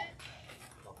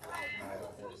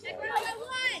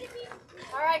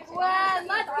 All right, Gwen,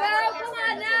 let's go. Come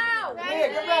on now. Yeah,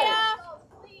 get ready.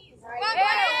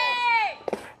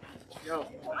 Go.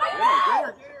 Get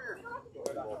her.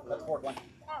 That's forward one.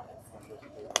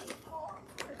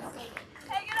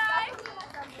 Hey, good eye.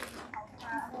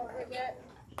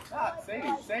 Sadie.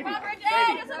 Come on, Bridget.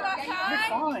 It's about You're time.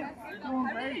 fine. You're doing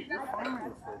great. You're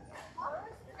fine.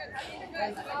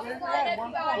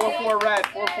 4-4 red.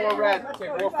 4-4 red.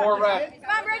 4-4 red.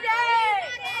 Come on, Bridget.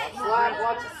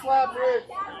 Watch the slap, Rick. Let's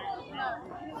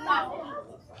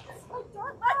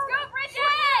go,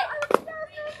 Bridget.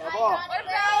 Ball. Let's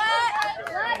go.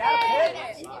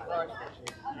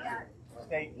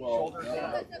 Stay shoulders in.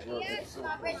 Come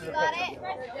on, Bridget. Got it.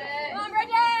 Come on,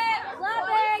 Bridget.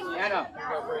 Loving. Anna.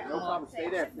 No problem. Stay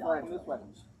there. This way.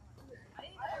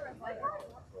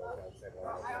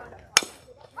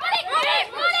 Run it.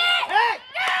 Hey!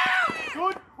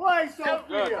 Good play,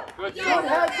 Sophia. Good. Good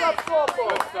heads up, softball.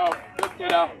 Good stuff. Good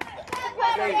kiddo.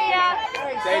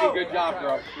 Sadie, good job,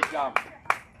 girl. Good job.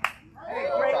 Hey,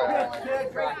 great pitch, kid.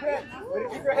 Great pitch. Way to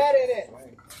keep your head in it.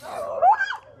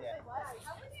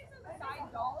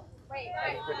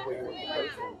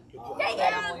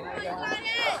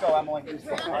 Let's go, Emily. Let's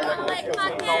go.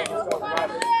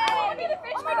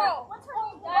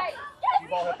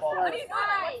 Ball, hit ball. Hey,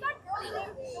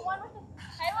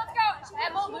 let's go.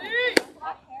 Emily.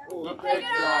 Good Hey, pitch, good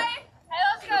girl. eye. Hey,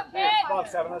 let's go, kid. Ball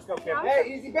 7, let's go, kid. Hey,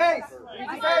 easy base.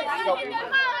 Easy base.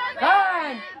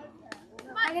 Time!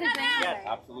 I get a drink. Yes,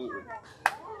 absolutely.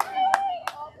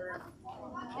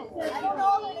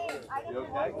 You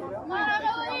okay? Take your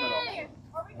helmet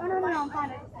Oh, no, I'm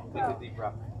fine. off. Take a deep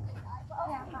breath.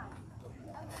 Yeah, I'm fine.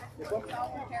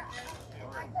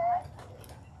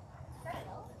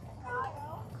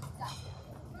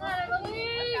 Come on,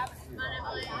 Emily.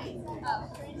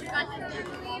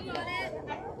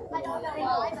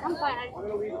 I'm fine. I'm going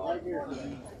to leave it right here.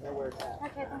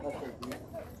 Okay, thank you.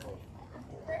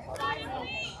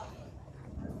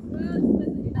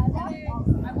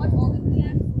 I watch all the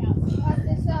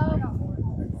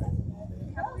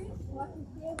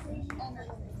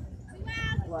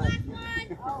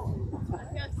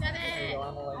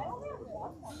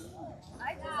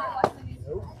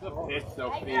It's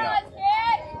Sophia.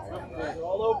 You're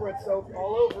all over it, Soap.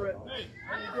 All over it.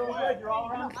 You're doing good. You're all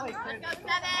around the place, kid.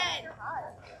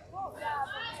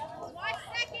 Watch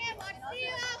second, watch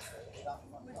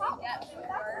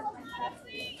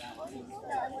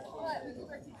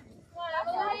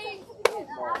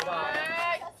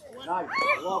Nice.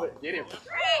 Love it. Get him.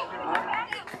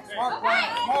 Smart,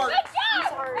 Brian. Smart.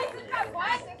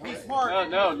 Be smart.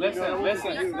 No,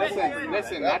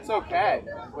 listen. That's okay.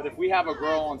 But if we have a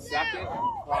girl on second,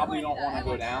 probably don't want to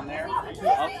go down there.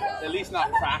 At least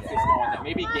not practice going there.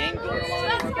 Maybe game during the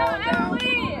line we're going down.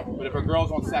 But if a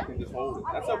girl's on second, just hold it.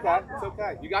 That's okay. It's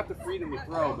okay. You got the freedom to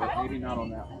throw, but maybe not on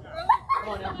that one. Come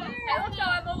on now. Hey, let's go,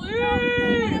 Emily.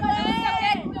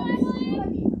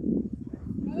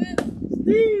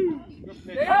 Steve! Good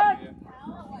pitch.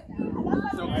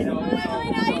 So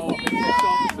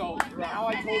now I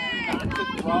told you not to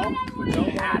throw, but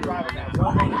don't add her now.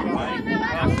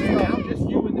 Now just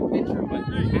you in the pitcher, but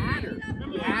you add her.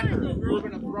 You add her. You're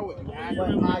going to throw it. You add her.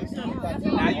 Now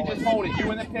you just hold it.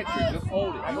 You in the pitcher. Just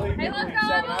hold it. Hey, let's go,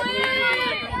 Emily.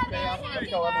 Let's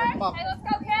go, Emily. Come on. Hey, let's go,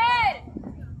 kid.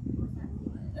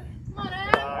 Come on,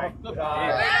 Em. Good Hey.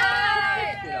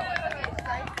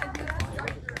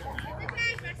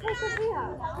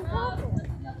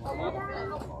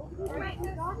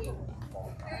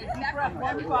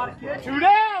 Two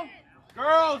down!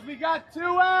 Girls, we got 2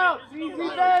 outs! Easy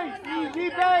base! Easy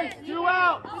base! 2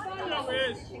 outs!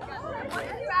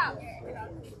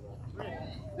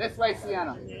 This way,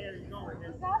 Sienna.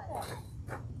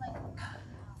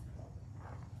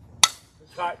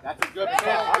 That's a good pitch.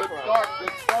 Good start.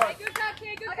 Good start. Good cut,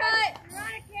 kid. Good cut. You're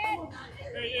on it, kid.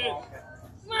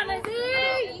 Come on, Izzy.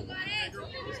 You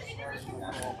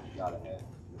got it.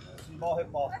 Ball,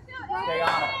 hit ball. Stay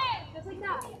on it. Just like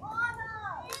that.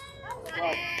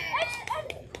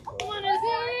 Come on,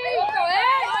 Izzy. Go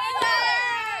ahead.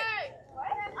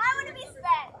 I want to be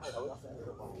spent.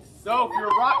 So if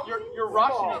you're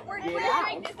rushing it, get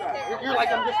out. You're like,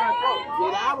 I'm just going to throw it.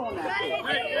 Get out on that thing.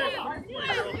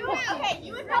 Okay,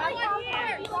 you would probably want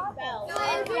here.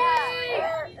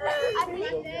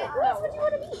 That's what you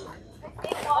want to be.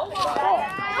 Come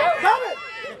it!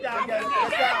 Get down, guys.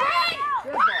 Get down.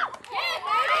 Good ball.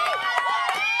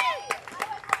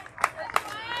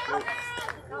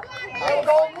 I'm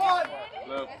going one.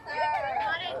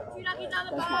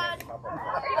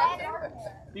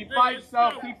 Keep fighting,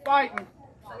 Soph. Keep fighting.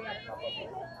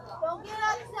 Don't get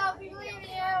up, Soph. We believe in you.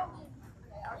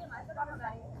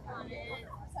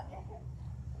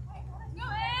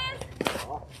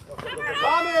 Good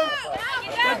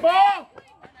ball!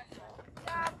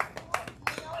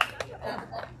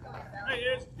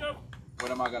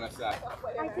 What am I going to say?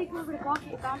 I think we're going to block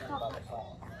it, bounce off.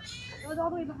 It was all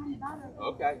the way behind the batter.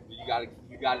 Okay, you got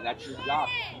it. That's your job.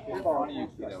 Keep it in front of you,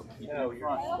 kiddo. Keep it in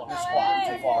front. You're squatting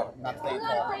too far, not staying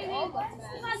tall.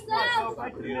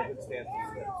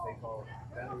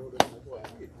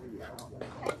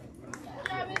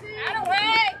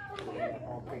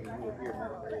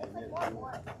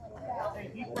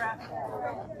 Deep breath.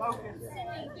 Focus.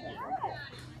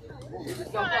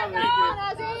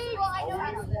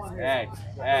 Hey,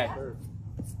 hey.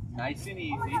 Nice and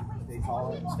easy. Stay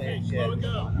tall and stay in shit. You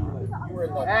were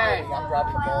in the Hey. I'm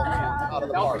driving the ball out of the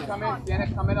Delphi, park. come in.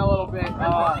 Janet, come in a little bit.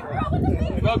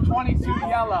 Go 22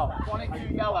 yellow.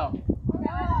 22 yellow.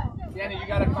 Janet, you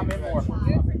got to come in more.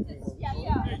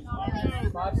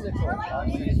 5, 6, 1.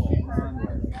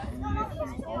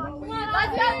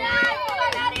 Let's go, Dad! Come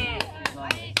on, Daddy!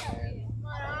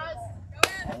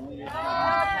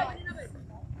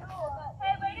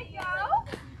 Hey, way to go!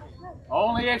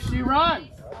 Only if she runs.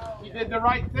 She did the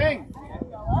right thing.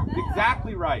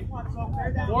 Exactly right.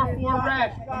 4-4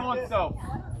 red. Come on, Soap.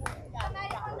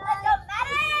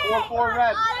 4-4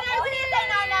 red. What do you say,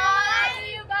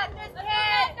 9-9? You got this,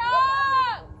 kid!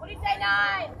 What do you say,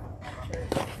 9?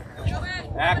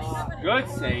 X. Good,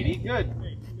 Sadie. Good.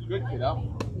 Good, kiddo.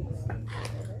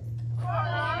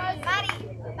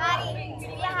 Maddie, do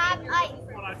you have ice?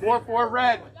 4-4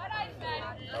 red. Let's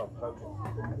go. Come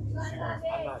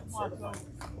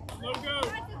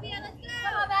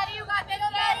on, Maddie, you got this,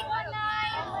 Maddie.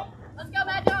 1-9. Let's go,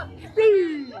 Maddie. Good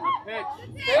pitch.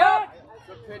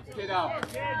 Good pitch, kiddo.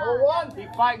 Number 1.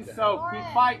 Keep fighting, Soap. Keep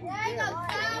fighting.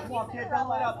 Come on, kid. Don't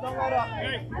let up. Don't let up.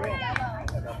 Hey.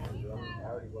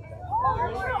 All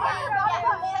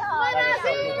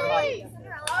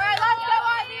right, let's go,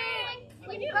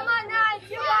 Ivy. Come on, 9.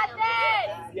 You got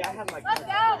this. Yeah, I have my Let's go.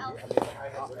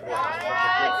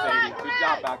 Good, Sadie. Good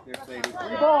job back there, Sadie.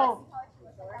 3 balls.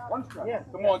 1 strike. Yeah.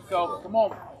 Come on, Soap. Come on.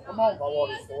 Come on.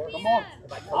 Come on.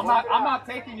 I'm not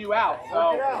taking you out.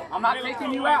 So I'm not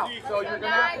taking you out. So you're gonna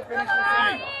have to finish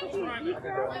this inning.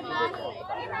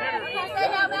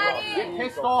 Get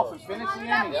pissed off and finish the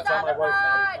inning. That's how my wife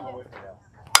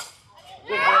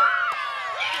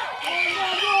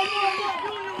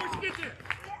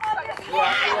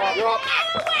You're up.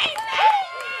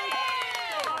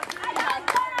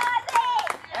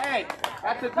 Hey,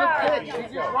 that's a good pitch. You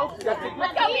just roped. That's a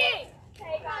good pitch.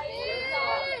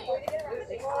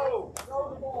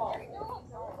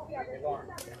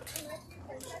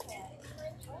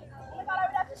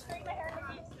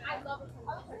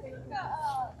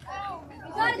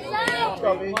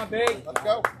 Come on, big. Let's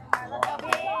go.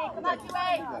 Come on,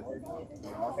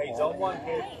 QA. Hey, zone 1,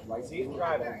 kid. See it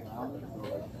driving.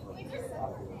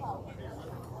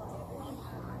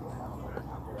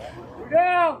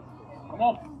 Down. Come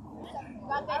on.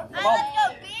 Got this. Let's go,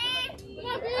 B. Come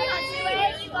on,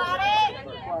 QA. You got it.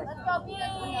 Let's go, B.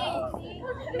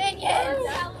 Minions.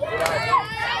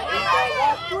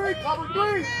 Cover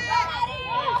 3.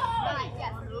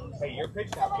 Hey, your pitch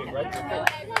now, kid. Ready for pitch.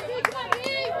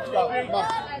 Let's go. Come on.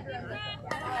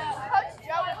 Coach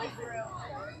Joe will be through.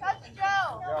 Coach Joe.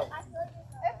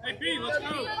 Hey, B, let's go.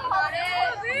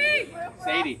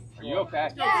 Sadie, are you okay?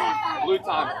 Blue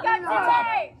time. Blue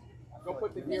time. Go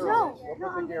put the gear on. Go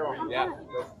put the gear on. Yeah.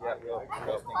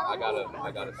 I gotta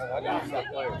stop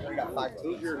playing. We got 5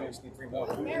 2 here. We just need 3 more.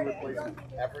 Who's your replacement?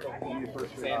 Everett will be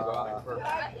first. Sam, go out first.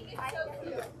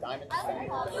 Diamond.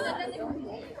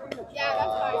 Yeah,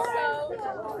 that's fine.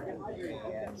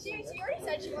 So, she already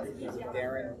said she wants to use it.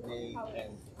 Darren, Nate,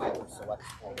 and Tyler select.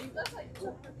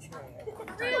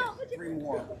 3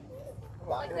 more.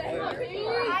 Got a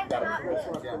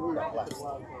less.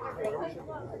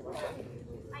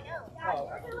 I know.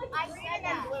 I said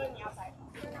that. Blue in the outside.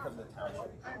 Because of the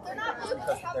township. They're not blue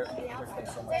Because because there's been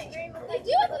so much change. they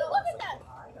do. Look at them.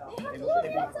 They have blue on the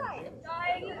outside.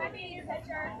 I mean, your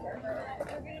picture.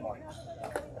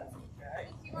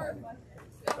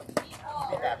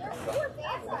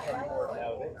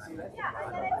 Yeah,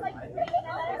 and then it's like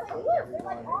blue. They're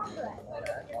like on the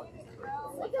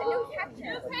Look at new catcher.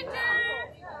 New catcher.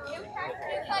 New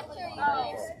catcher.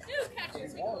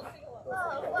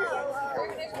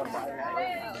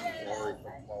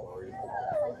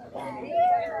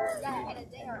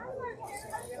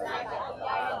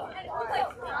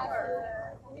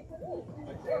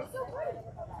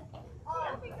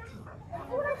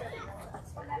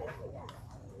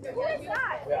 Who is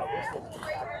that?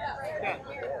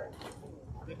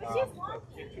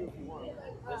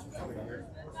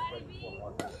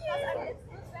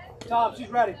 Tom, she's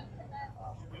ready.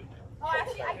 Oh,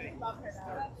 actually, I do love her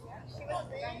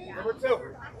though. Number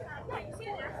 2.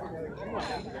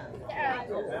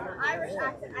 Irish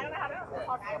accent. I don't know how to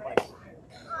talk Irish.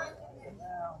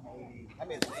 I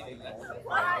made a mistake.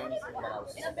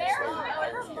 In a bear?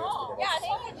 No. Yeah, I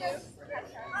think you do.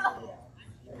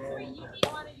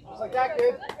 Just like that,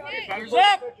 kid. Thumbs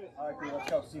up! All right, dude, let's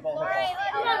go. See ball hit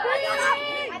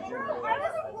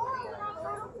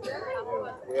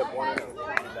We have one.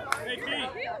 Hey, B.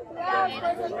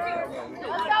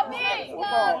 Let's go, B!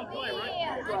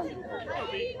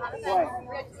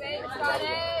 Got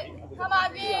it. Come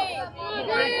on, B!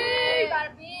 Got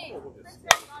it, B!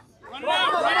 Run it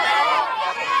out, run it out!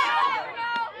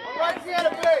 Right, Sienna,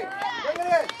 B. Bring it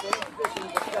in.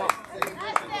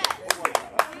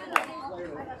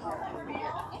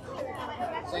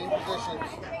 Same positions.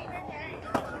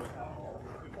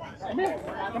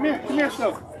 Come here,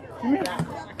 Stokes. Come here.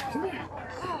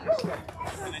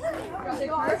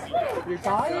 You're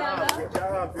tired? Good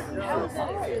job.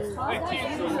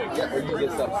 Yeah, or you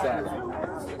get upset.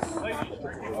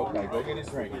 Okay, go get a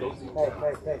drink.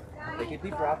 Hey. Take a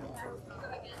deep breath.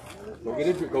 Go get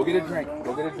a drink. Go get a drink.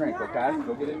 Go get a drink. Okay,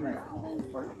 go get a drink.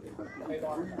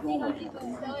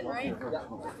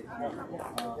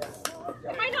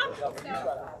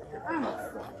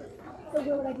 So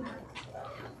do what I do.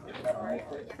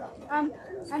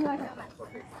 I know I can.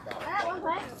 That one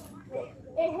play,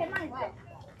 it hit my leg.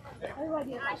 What do I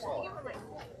do?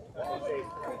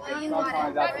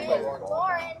 Sometimes that's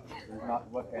not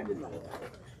what ended it.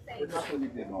 It's not what you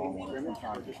did wrong.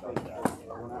 Sometimes just like that.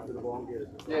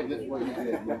 Yeah, that's what you did.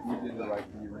 You did the right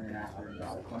thing. You ran after it.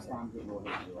 Sometimes it will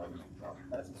hit you right.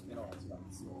 That's a spin on stuff.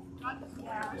 I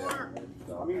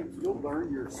mean, you'll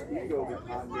learn your speed over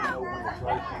time. You know when it's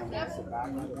right and when it's the back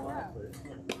you want. But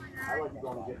I like to go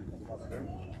and get it.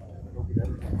 Go get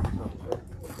everything.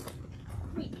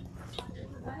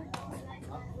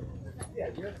 Yeah,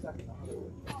 you're a second.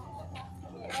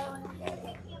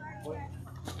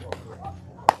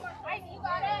 You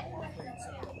got it.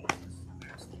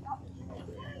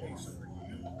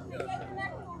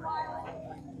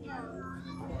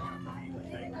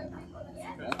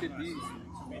 Look at these.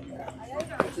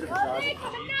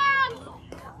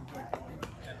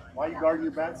 Why are you guarding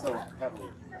your back so heavily?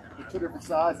 They're 2 different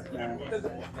sizes, man.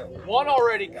 One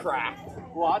already cracked.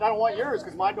 Well, I don't want yours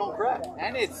because mine don't crack.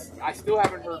 And I still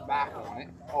haven't heard back on it.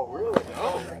 Oh, really?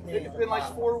 Oh, it's been like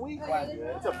 4 weeks.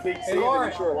 It's a big season.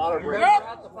 I'm sure a lot of breaks.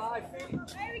 Out to 5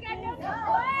 feet. Hey, we got no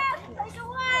out. Take a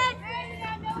one. Hey, we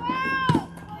got no out.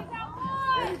 We got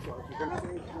one.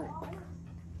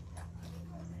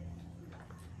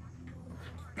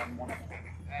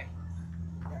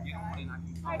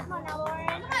 All right, come on now,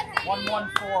 Lauren.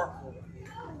 1-1-4.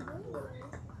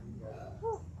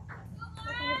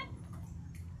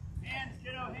 Hands,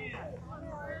 kiddo, hands.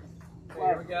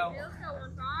 Here we go.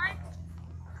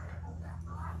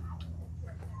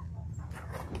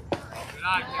 Good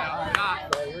eye, Cal. Good eye.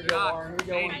 Here we go, Lauren.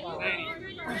 Here we go. Sadie.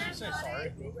 She says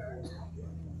sorry.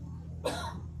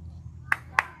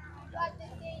 Got this,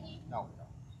 Sadie. No.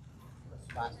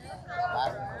 Got this,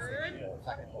 Sadie.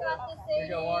 Here you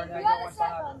go, Lauren. Now You you got go the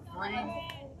second 1-5. one.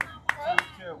 3,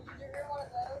 2. You're one of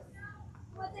those.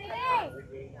 What's it? Alright,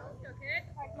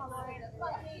 come on, Lauren.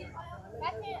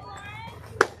 That's it.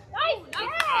 Nice!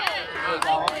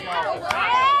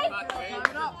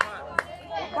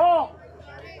 Oh!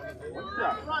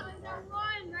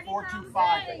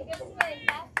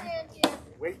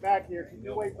 4-2-5. Weight back here. Keep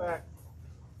your weight back.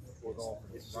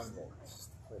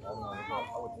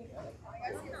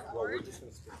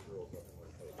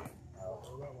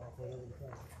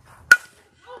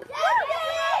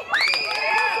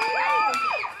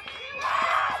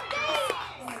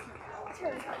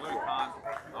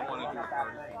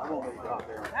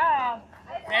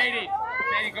 Sadie,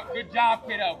 good job,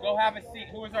 kiddo. Go have a seat.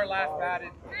 Who was our last batted?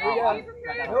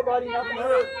 Nobody, nothing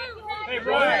hurt. Hey,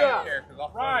 Ryan.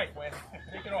 Ryan,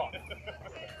 take it off.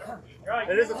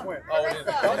 It is a twin. Oh, it is. I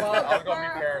was going to be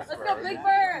Paris. Let's go, Big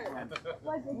Bird.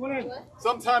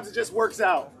 Sometimes it just works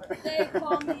out. They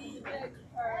call me Big Bird.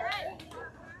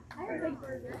 I have a big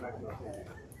burger.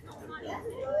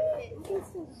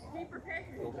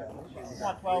 Come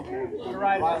on, 12. You're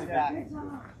right about that.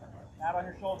 Out on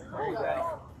your shoulder. There you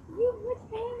go. You would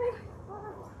pay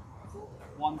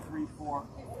 1, 3, 4.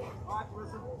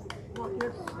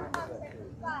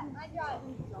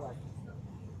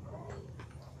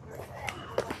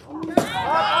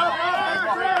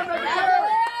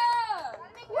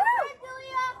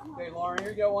 Okay, Lauren,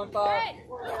 here you go, 1-5.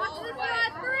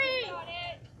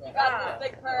 You got this,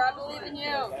 Big Bird. I believe in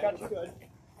you. Got you good.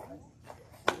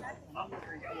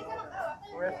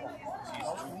 Carissa.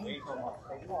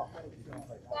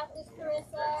 Got this,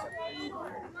 Carissa.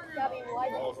 Gabby, why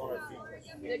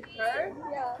did curve?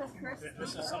 Yeah.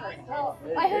 This is something.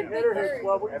 I heard big Hitter bird. hits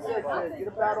well. What you said, kid? Get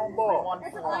a bat on ball.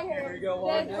 That's what I heard. Here you go,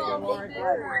 Lauren. Big There you go, ball, Lauren. big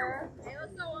bird. Hey,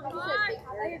 let's go on. I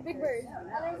heard big bird. And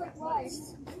I was like, why?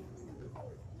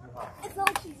 It's not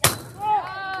like she's.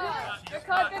 Good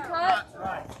cut, good cut. Come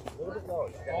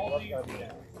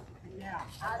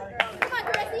on,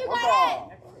 Carissa, you got it.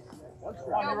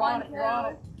 You're on it. You're on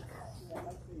it.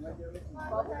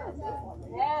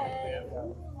 Yeah.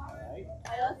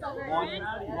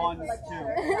 One, two.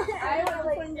 I was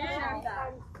like, down.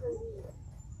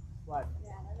 What?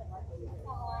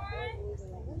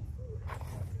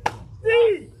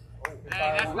 Hey,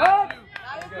 that's not you.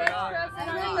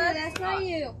 That's not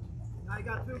you. Now you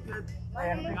got two kids.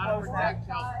 Gotta protect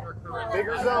Chelsea for Carissa.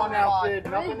 Bigger zone now, kid.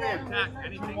 Nothing in. Protect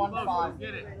anything close, you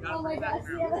get it. Oh Gotta my protect gosh,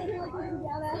 her. yeah, that's really good.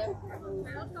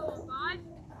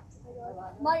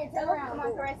 Maya, turn around. Come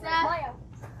on, Carissa. Maya.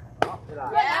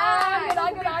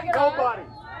 Yeah, good on. Nobody.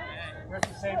 Here's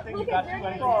the same thing. You got two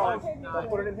anything close. Don't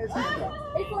put it in his hand.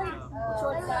 It's like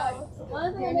short side. One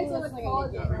of the things makes it look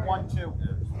college. 1-2.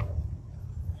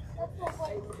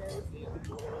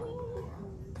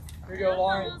 Here you go,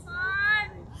 Lauren.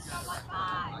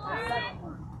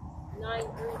 9-3.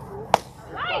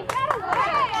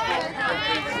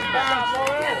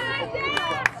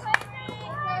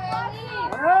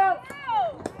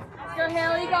 Let's go,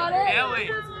 Haley. Got it. Haley,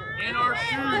 in our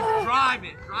shoes. Drive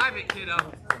it, kiddo.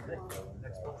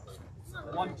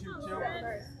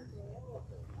 1-2-2.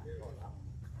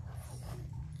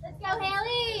 Let's go,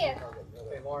 Haley.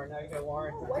 Okay, Lauren. Now you go,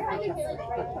 Lauren. I think Haley's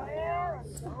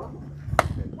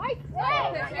right.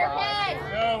 Hey, your head.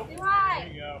 Go. Too high.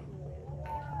 There you go.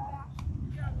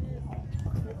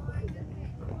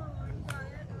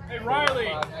 Hey, Riley.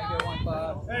 Now you go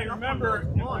 1-5. Hey, remember,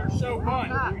 if you're so fun,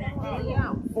 who you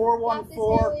come? 4-1-4.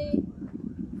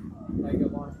 Now you go,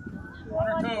 Lauren. On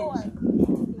her toes.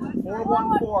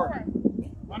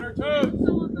 4-1-4. On her toes.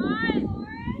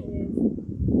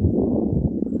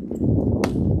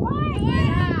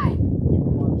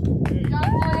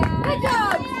 Good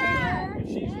job. If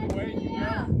she's in the way, you go.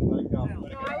 Let it go. Let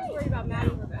it go. I was worried about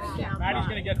Maddie. Maddie's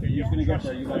going to get there. You're going to get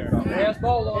there. You let her. Pass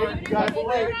ball, Lauren. You gotta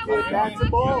believe it, kid. That's the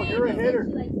ball. You're a hitter.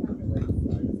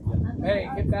 Hey,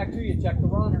 get back to you. Check the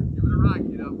runner. Give it a ride,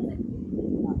 kiddo.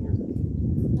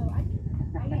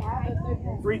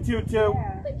 3-2-2.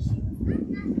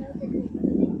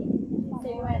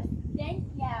 Thank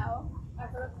you.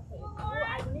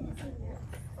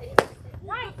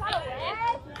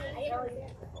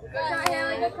 Good cut,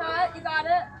 Haley. Good cut. You got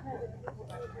it.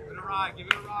 Give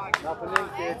it a ride. Nothing in,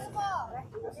 kids.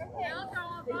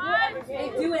 They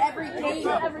do it every game.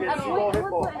 Every Get the ball, hit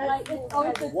ball. game.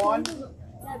 1,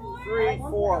 3,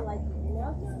 4.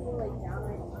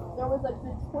 There was like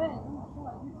the twin.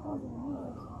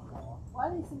 Why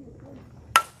did they see the twin?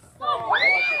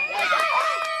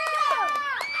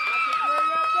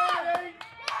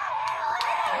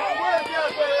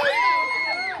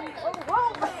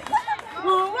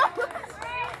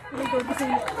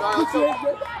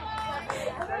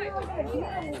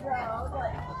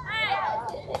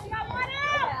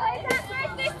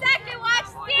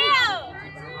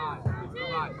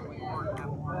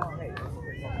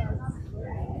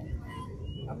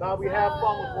 I thought we have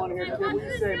fun with one here, kid. What do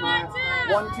you say, Maya?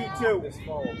 1-2-2.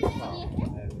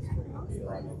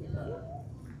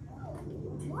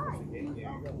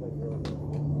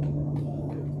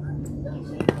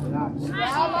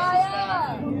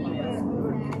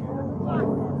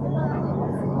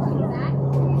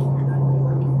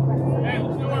 Hey,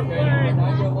 let's do our play. Now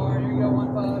you go, Lauren. Here you go,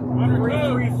 1-5. On her 3,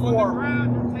 toes. 3, 4.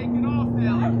 You're taking off,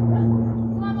 Haley.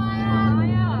 Come on, Maya.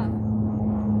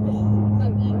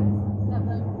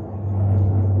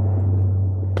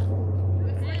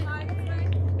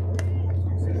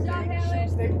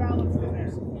 Stay balanced in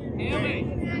there. Haley, you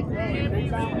can't be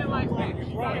leaning like this.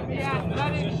 You gotta be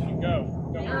athletic. Position to go.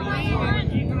 Don't You're worry. leaning,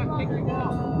 he's gonna pick you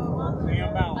off. Stay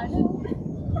unbalanced.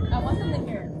 I want them to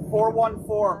hear.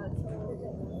 4-1-4.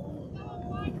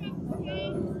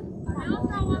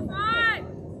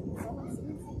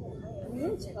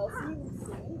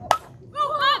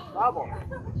 Bravo.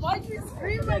 Why'd you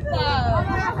scream like that?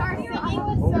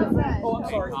 Oh, I'm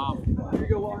sorry. Here you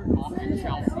go, Lauren.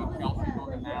 Chelsea on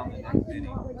the mound the next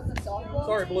inning.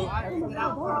 Sorry, Blue.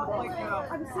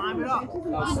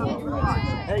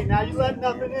 Hey, now you let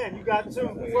nothing in. You got 2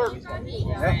 work.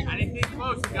 Anything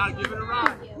close, you gotta give it a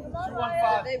ride.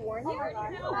 2-1-5. They warned you? Here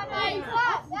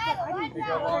you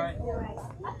go, Lauren.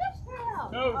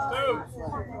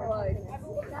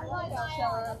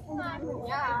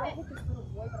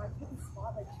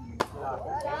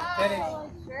 Finish.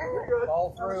 Ball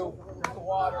through. Drink the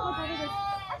water.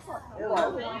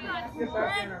 Get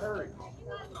back in a hurry.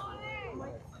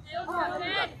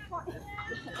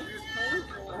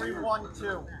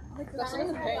 3-1-2.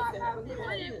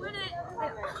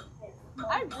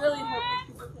 I really hope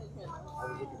people can hit.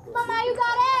 Mama, you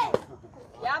got it!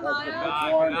 Yeah, Maya.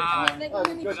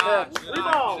 Good catch.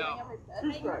 Rebound.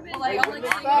 Like, I'm like,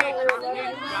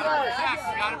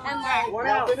 One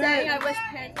out. saying I wish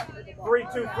parents had the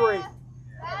 3-2-3.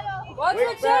 Watch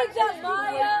your change up,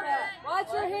 Maya! Watch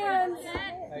your hands!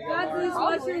 Got these,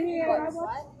 watch your hands!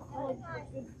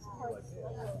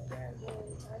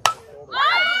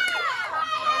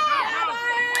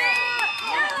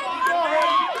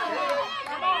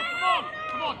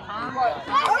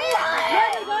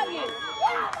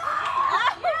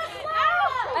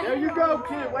 There you go,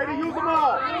 kid. Way to use them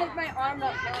all. I hit my arm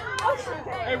up.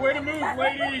 Hey, way to move,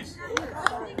 ladies.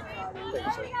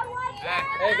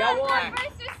 Hey, got one.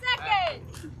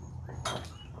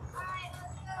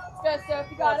 Good,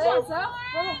 Steph. You got it. So,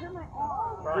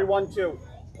 3-1-2.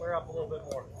 We're up a little bit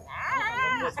more.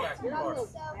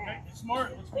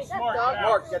 Smart. Let's be smart.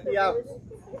 Mark, get the out.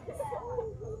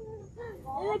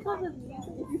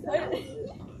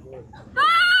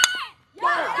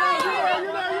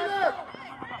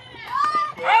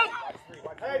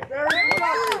 Hey, Barry.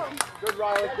 Good,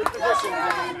 Riley. Good position.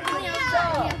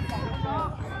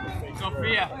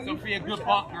 Sophia, good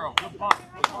bump, girl. Good bump.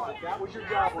 That was your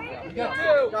job. You got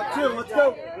two. Got two. Let's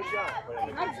go. Good job.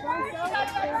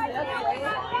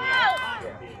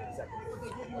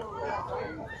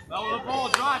 Follow the ball,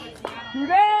 drive it. Two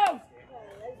down.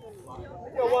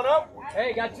 Go one up.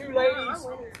 Hey, got two ladies.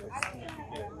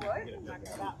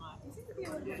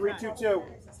 3-2-2.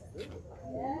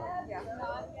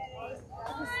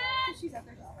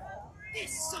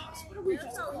 This sucks. What are we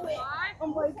just quit?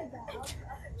 I'm like,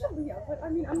 yeah, but I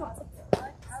mean, I'm not.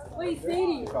 wait,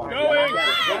 Sadie. Going.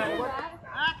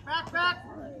 Back.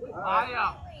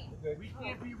 Aya, we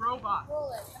can't be robots.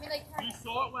 You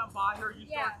saw it went by her. You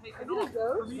start taking off.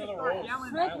 For me to start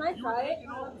yelling, Can I try it?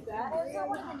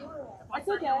 That's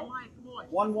okay.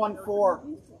 1-1-4.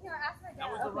 That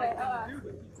was the right thing to do.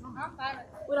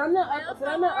 But I'm not up yet.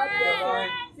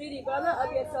 Sadie, but I'm not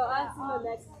up yet, so I'll see you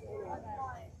next.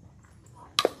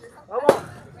 Come on.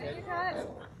 Good cut.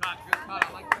 I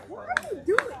like that. What are you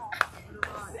doing?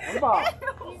 Come on.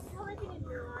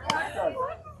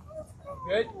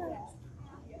 Good.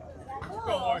 Let's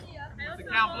go, Lauren. What's the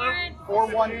count, Blue?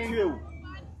 4-1-2.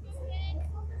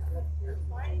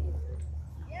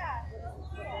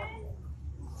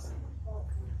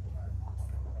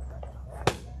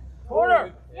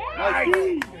 Quarter. Nice.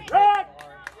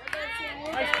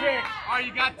 Nice kick. All right,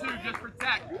 you got two. Just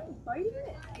protect. Fighting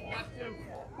it? You got two.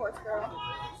 Poor girl.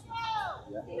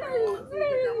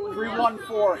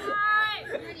 3-1-4.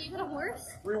 You got a horse?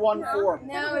 3-1-4.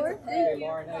 Now it's a Hey, thing.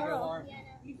 Lauren. How you doing, Lauren?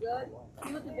 You good?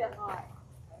 You look a bit hot.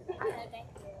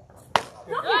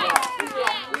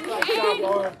 Nice job,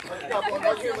 Lauren. Nice job, Lauren.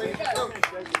 Right here, ladies. Go.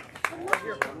 Right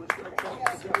here.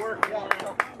 Good work.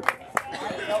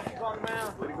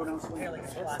 Way to go down swing.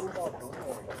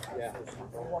 Yeah.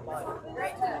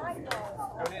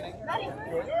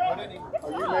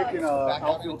 Are you making an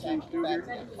outfield change too here?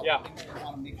 Yeah.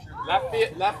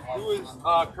 Left, who is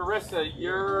Carissa?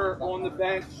 You're on the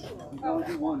bench. He's only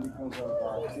do one because of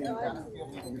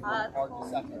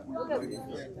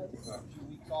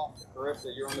Carissa,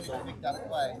 you're on the bench. Make that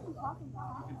play. You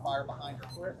can fire behind her.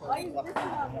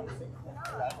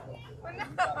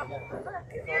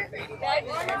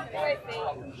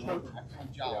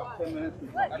 Excellent job. 10 minutes.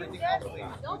 Everything else,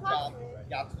 ladies, good job.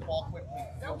 Got to the ball quickly.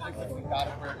 Fielded it quickly. Got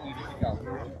it where it needed to go.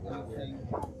 Anything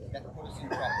that put us in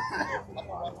trouble.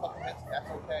 Couple runs, couple hits. That's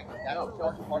okay.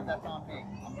 That's the part that's on me.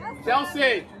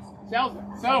 Chelsea, so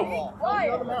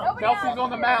Chelsea's on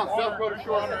the mound. So go to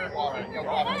short.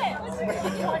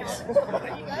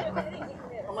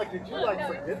 I'm like, did you like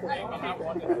forget this?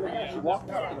 She walked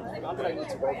out. Not that I need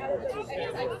to go.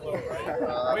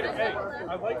 Wait, hey,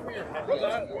 I like where your head was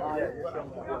at.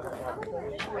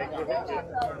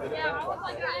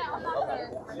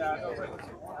 Yeah, I was like,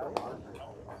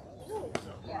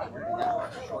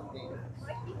 Short game.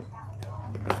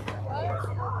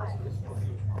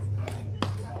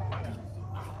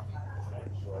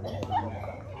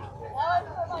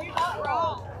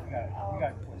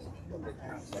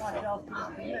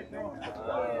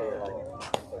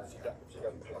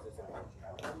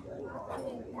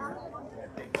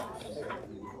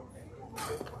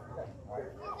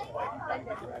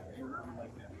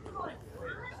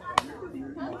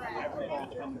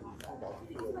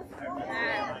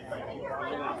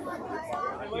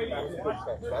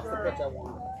 That's the pitch I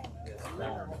want.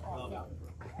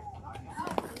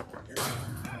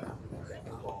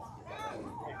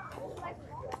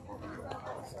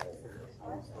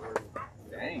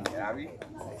 Dang, Gabby.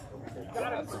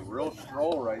 That's a real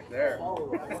stroll right there.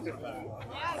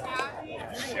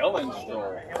 Chilling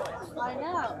stroll. I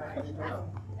know.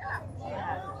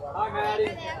 Hi,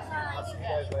 Maddie.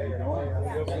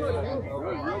 Good,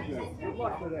 real good. Good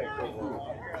luck today.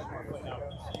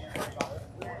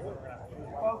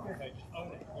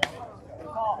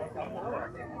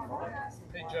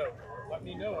 Hey, Joe, let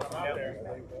me know when I'm out there.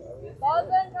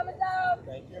 Ballsman coming down.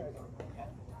 Thank you.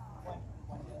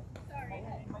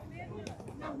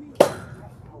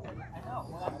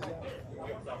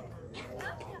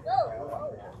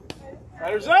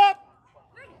 Riders up!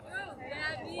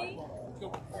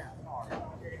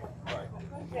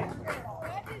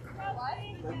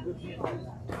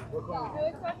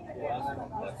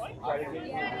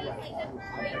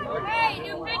 Hey,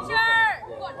 new pitcher!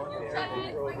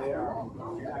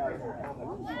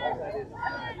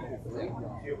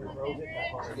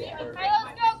 Hey,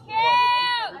 let's go,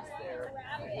 kids!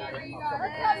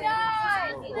 Let's go,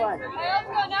 nine! Hey, let's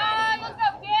go, nine! Let's go,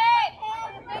 kids!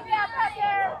 Maybe I'll cut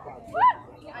there!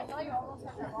 I know you almost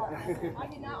have that ball. I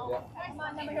did not almost. Come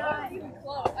on, number 9.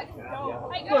 Close. I can go.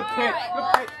 Hey, Good pitch, good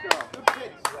pitch, girl. Good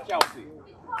pitch, Chelsea.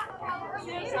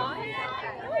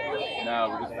 No,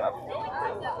 we just got.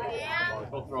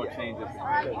 We'll throw a change up. All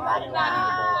right, come on,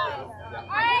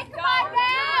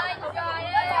 guys! Go, 9!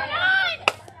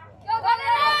 Go, 9!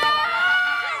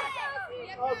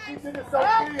 Oh, she did it,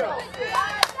 Sophia.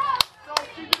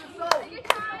 She did it, Sophia.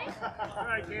 All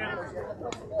right, Cam.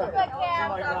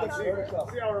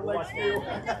 See how her legs feel.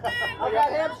 I got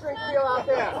hamstring feel out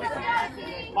there.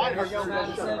 Mine hurts. All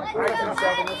right,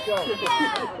 7, let's go.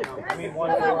 I mean, 1,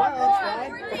 4.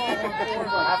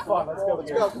 Have fun. Let's go.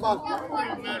 Let's go. Come on. Come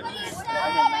on,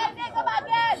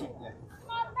 guys!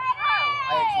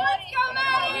 Let's go,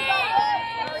 Maddie!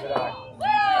 Good eye.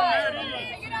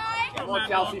 Come on,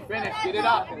 Chelsea, finish. Get it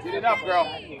up. Get it up, girl.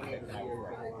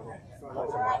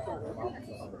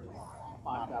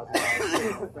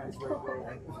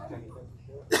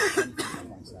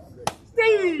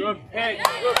 Steve! Good pitch.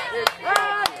 Good pitch.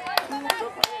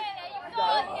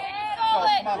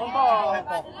 Come on, ball.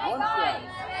 One strike.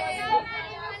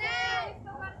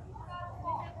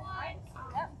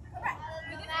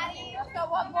 Let's go,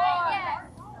 one more.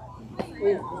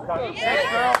 Hey,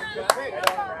 girl. Good pitch.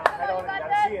 Head on it. Gotta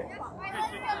see it.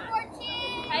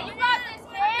 Hey, you got this,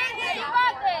 kid. Hey, you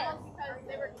got this.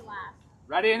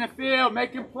 Ready in the field,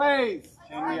 making plays.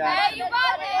 Hey, you got this.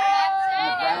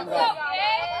 Let's go,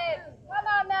 kid. Come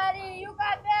on, Maddie. You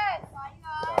got this.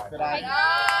 Good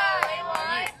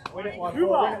eye. Win it 1, 4.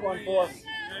 Win it 1, 4.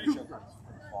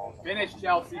 Finish,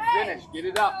 Chelsea. Finish. Get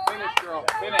it up. Finish, girl.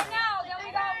 Finish. Now, then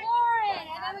we got Lauren,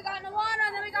 and then we got Nalana,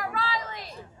 and then we got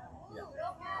Riley.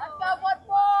 Let's go, 1,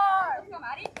 4. Let's go,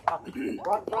 Maddie.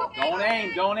 Don't aim.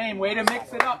 Don't aim. Way to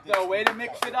mix it up, though. Way to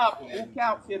mix it up. Who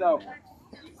counts, kiddo?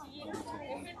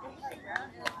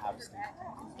 Let's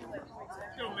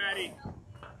go, Maddie.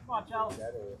 Come on, Chelsea.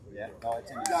 Yeah. No,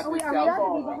 it's in. You got this, Are we Chelsea. allowed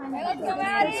to be behind Hey, let's go,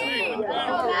 Maddie. We're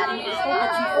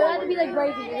allowed to be like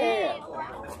right here.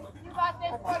 You got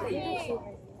this, 14.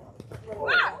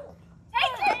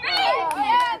 Take it, big!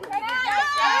 Yeah, take it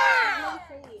down.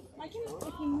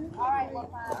 All right, well,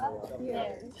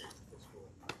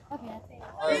 Okay.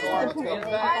 All right, Lauren, let's get it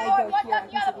All back. right, Lauren, what's up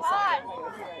the other pod?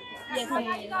 Yes, I You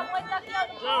am. got what's up the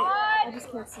other I pod? just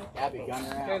can't see. Abby, gun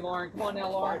her out. Okay, Lauren. Come on now,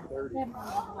 Lauren. Hey, let's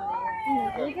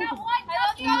go,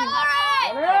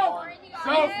 Lauren.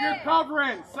 Soph, you're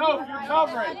covering. Soph, you're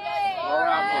covering. Go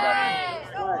around for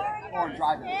that. Lauren,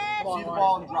 drive it. See the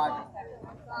ball and drive it.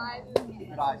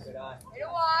 Good eye. Good eye. Way to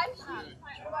watch.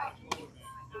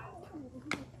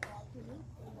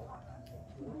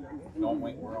 Don't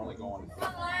wait. We're only going.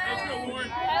 Let's go, Lauren.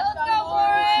 Hey, let's go,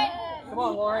 Lauren. Come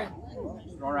on, Lauren.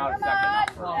 Throwing her out a Come on.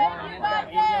 second. Come on, Lauren.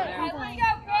 Hey, let's go,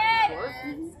 kid. Hey, let's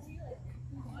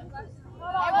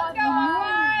go,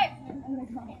 Lauren.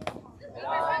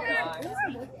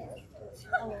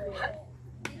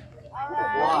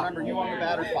 Remember, you on the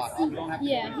batter's box. You don't have to.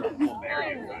 Yeah. Come on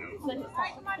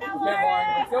now, Okay, Lauren.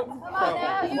 Let's go. Come on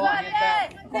now, you got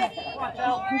this.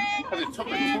 Because it took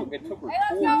her Hey, let's go,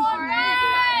 2 Lauren.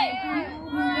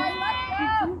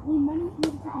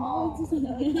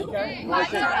 Okay.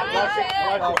 Watch it. Watch it.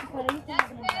 Watch it.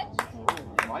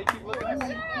 Why you keep looking at me?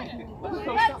 Let's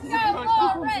go, Let's Soph. go,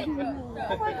 Lauren.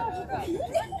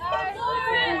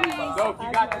 Soph, you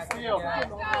got the steal. Let's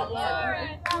go, Lauren.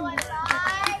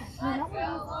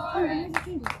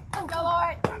 Go,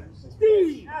 Lord.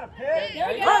 Steve!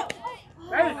 There you go.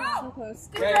 So close.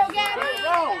 Good throw, Gabby.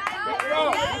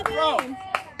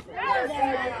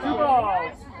 Two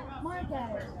balls. Mark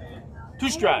at it. Two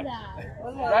strikes.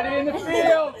 Ready in the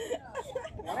field.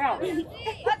 Now.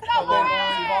 Let's go, Lord.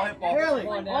 Haley,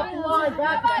 off the line,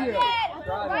 back to you.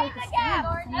 Right in the gap.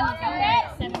 Now let's go,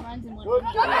 Kid. 7 runs in 1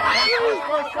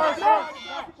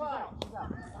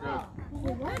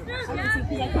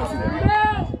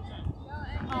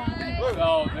 Go,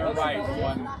 Oh, they're right.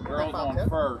 When girls on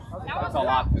first, that's a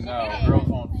lot to know. Girls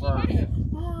on first,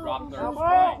 drop their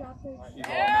strike. She's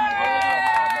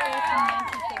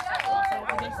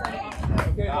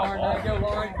Okay, Lauren, now you go,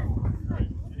 Lauren.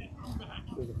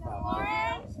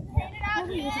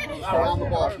 Stay on the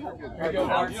ball. There you go,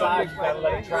 Lauren. Outside, you gotta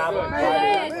let it travel.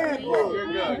 You're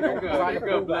good. You're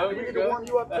good, Flo. You're good. Warm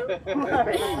you up too? Let's go, Lauren.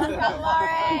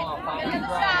 Another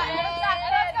shot.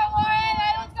 Let's go, Lauren.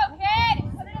 Let's go, Kid.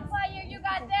 Put it in play here. You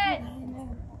got this.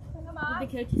 Come on. The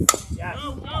coaches. Yes.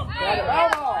 Hey.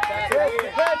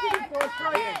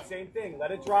 Same thing,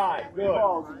 let it drive. Good.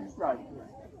 Balls, two strikes.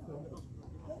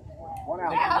 One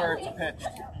out. Where it's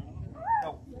pitched.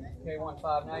 Okay,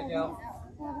 1-5. Now you go.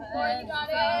 You got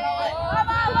it. Come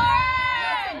on,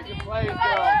 Lauren. Good play, Come on,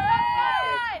 girl.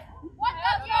 Lauren. What's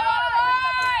up,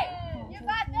 Lauren? You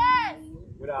got this.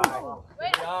 Good eye.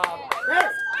 Wait. Good job. Hey.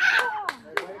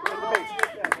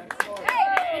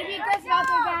 Way to be aggressive out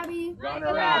there, Gabby. Gunner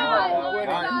Come out.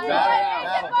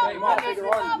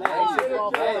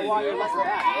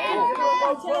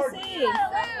 Chelsea.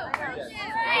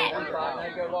 1-5. Now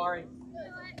you go, Lauren.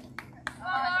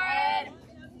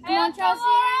 Come on, Chelsea.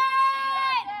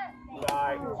 Good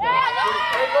eye. Good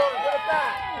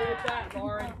at that,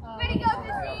 Lauren. Way to go,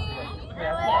 Christine.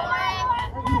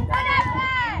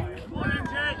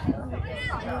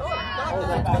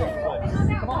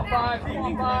 Come on, 5. Come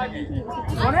on, 5.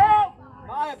 One out.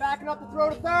 Maya backing up the throw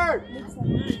to third.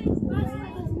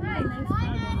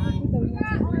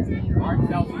 Mark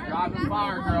Chelsea, drive and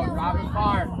fire, girl. Drive and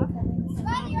fire.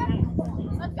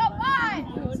 Let's go, 5.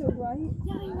 So right.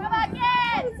 Come on, kids.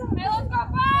 Hey, let's go,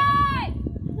 5.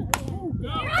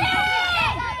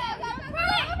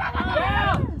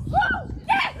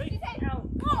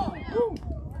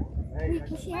 Wait,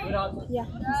 can she have? Good hustle. Yeah.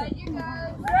 You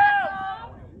guys.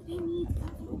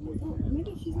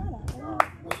 Maybe she's not out there.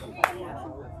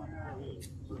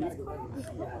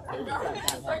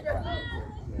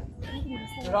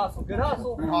 Good hustle. Good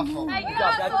hustle. Good hustle. Hey, You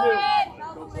got that too.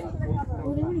 Oh, they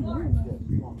weren't here.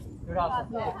 Good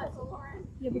hustle.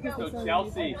 Yeah, because So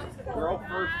Chelsea, girl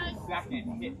first and second,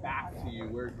 hit back to you.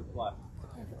 Where's your play?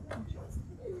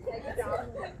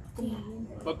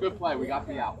 But good play. We got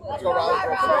the out. Let's go,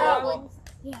 Riley.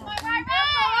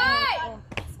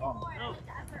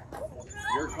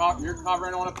 You're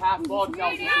covering on a pass ball,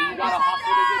 Chelsea, so you got to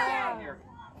hustle to get down here.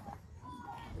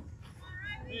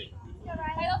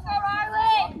 Hey, let's go,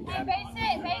 Riley. Hey, base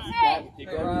it. Keep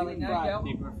Hey, Riley, now you go.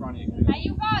 Keep him in front of you. Hey,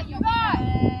 you got. Come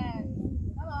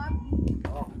on.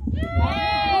 Oh,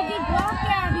 good block,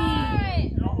 Gabby.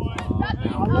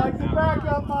 I like the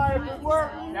backup, Maya. Good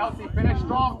work. Chelsea, finish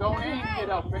strong. Don't aim,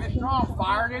 kiddo. Finish strong.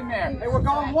 Fire it in there. Hey, we're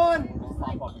going one.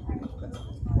 Pop up and finish.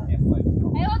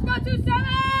 Hey, let's go, 2-7.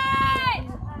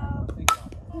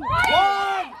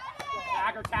 One.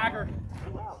 Tagger.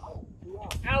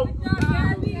 Out.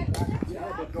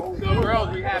 So, girls,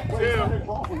 we have 2.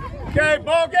 Okay,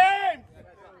 ball game.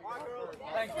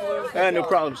 Thanks, Blue. No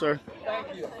problem, sir.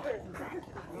 Thank you.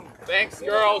 Thanks,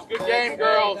 girls. Good game,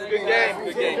 girls. Good game.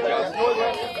 Good game, Chelsea.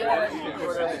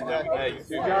 Hey, you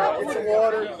too, girls. Get some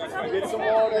water. Get some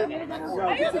water. No,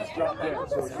 because it's dropped in. So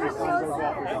it's just goes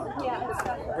off or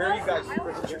something. Where are you guys?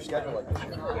 What's your schedule like this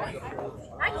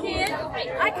year?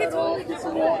 I can totally Get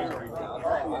some water.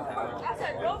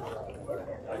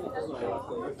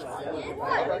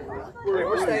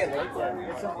 We're staying late.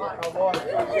 Get some water.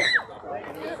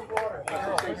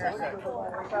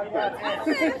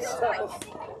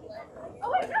 Oh,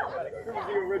 wait, no. It was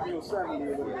the original 70.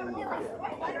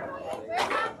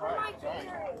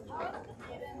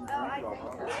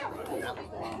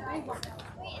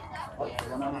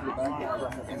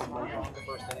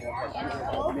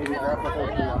 Maybe grab the whole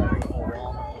thing.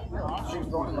 She's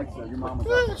throwing like so. Your mom was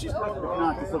up. She's throwing it.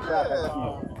 Not just look grab that.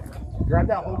 Grab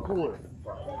that whole cooler.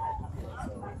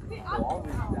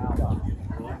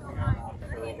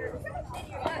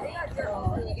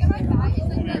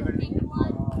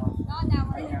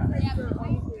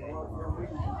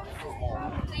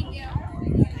 Thank you.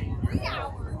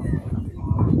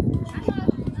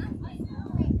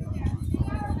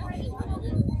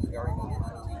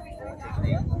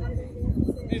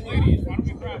 Hey, ladies, why don't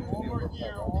we grab one more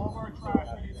gear? all of our trash.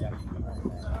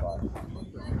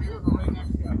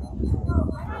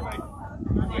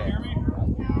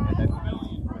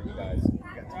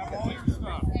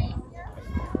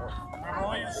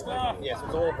 Yes,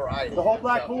 it's all variety. The whole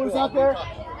black cooler's out there?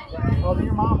 Oh, then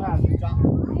your mom has it.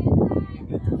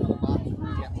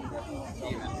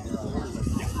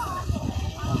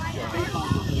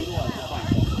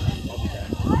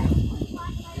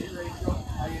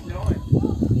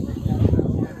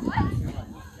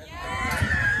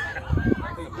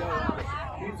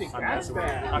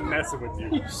 I'm messing with you.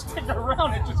 You stick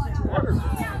around, it just gets worse.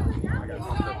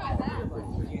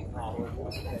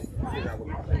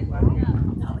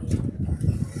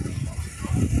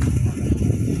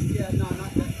 Yeah, no,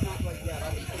 not like that.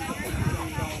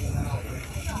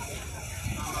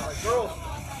 Girls,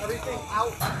 everything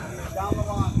out, down the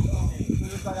line.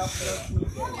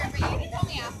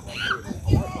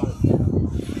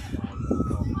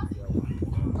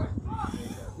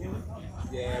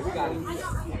 Yeah, we got it.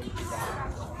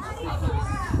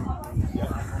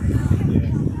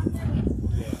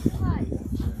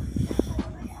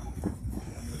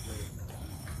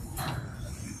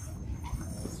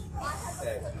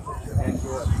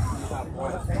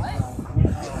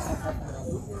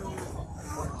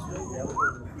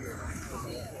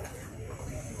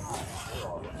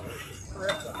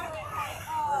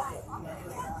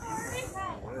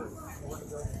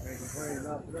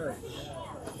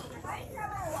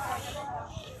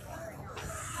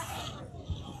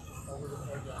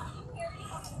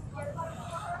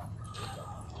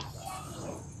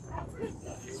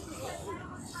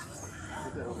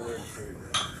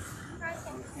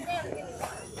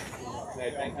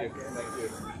 Hey, thank you. Thank you.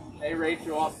 Hey,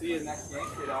 Rachel, I'll see you next game,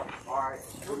 kiddo. All right.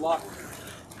 Good luck.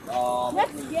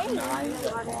 Next game. 9 to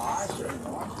 5.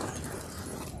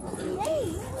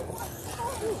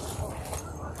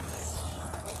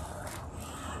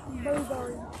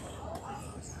 Blueberry.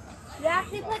 You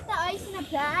actually put the ice in a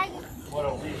bag?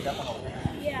 What'll be? That one will be.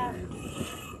 Yeah.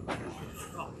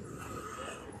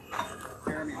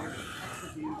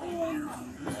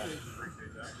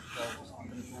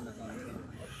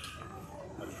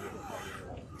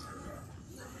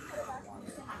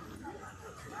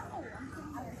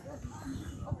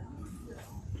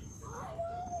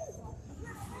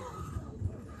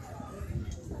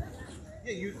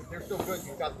 Yeah, they're still good.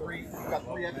 You've got three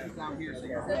extras down here, so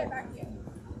you're good.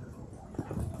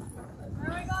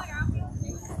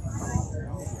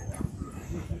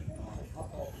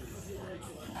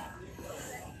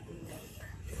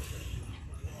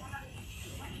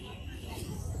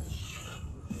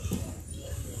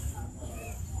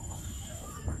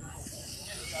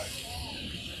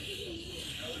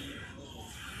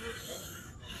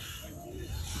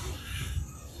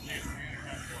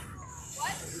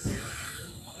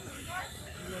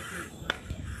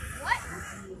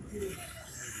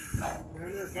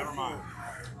 Never mind.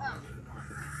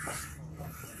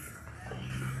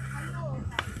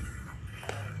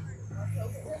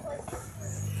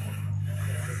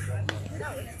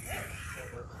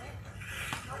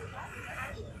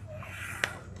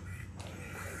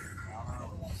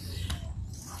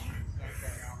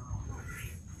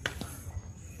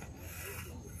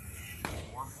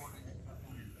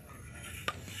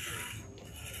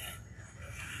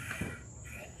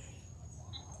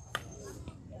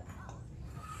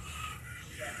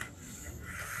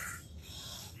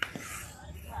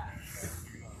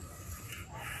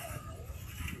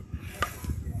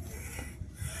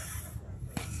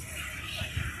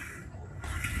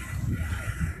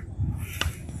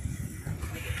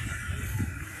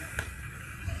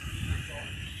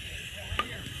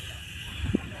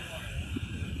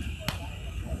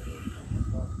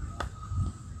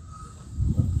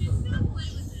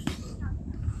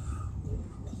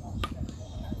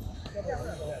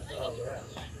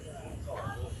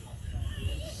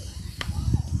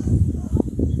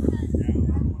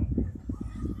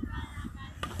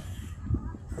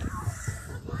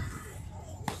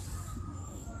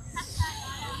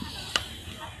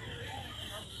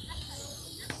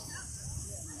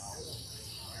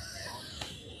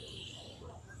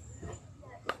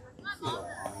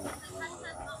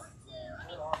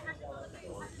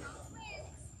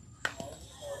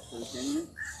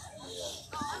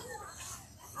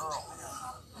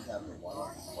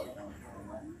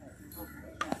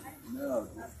 No,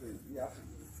 yeah.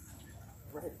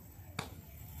 Right.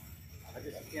 I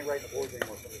can't write the boards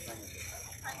anymore, so it's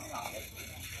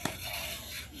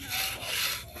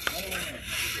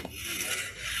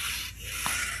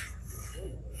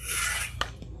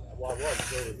well, I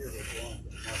was over here with one.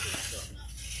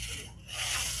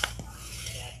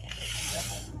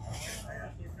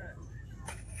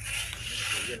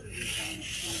 You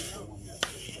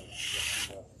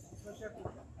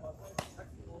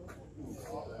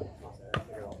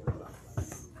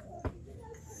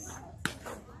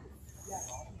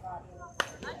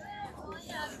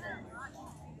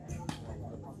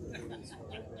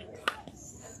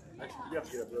have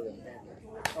to get up really.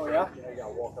 Oh, yeah? Yeah, you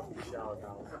gotta walk up to the shower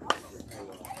now.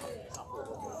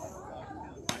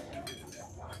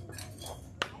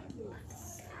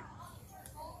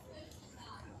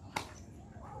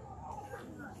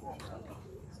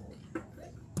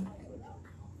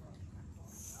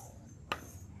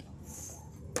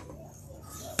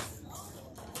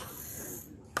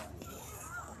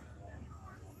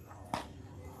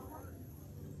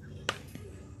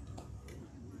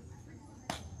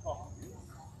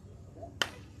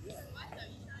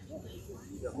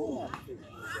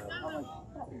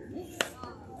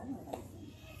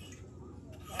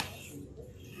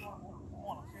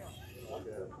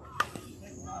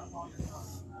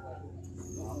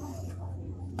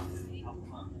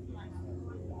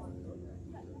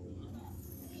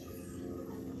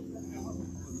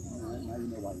 Now you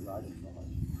know why you're riding so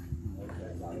much.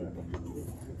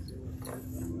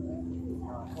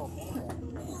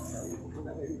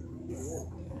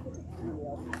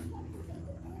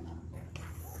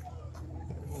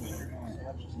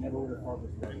 Never would have thought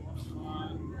this way.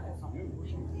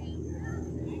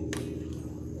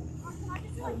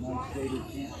 Nice shaded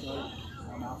campsite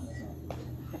on Mountain Sun.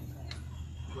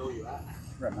 Where are you at?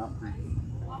 We're at Mountain Creek.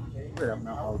 We're at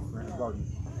Mount Holly Garden.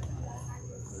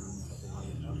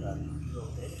 Okay.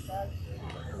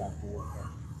 About 4.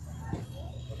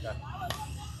 Okay.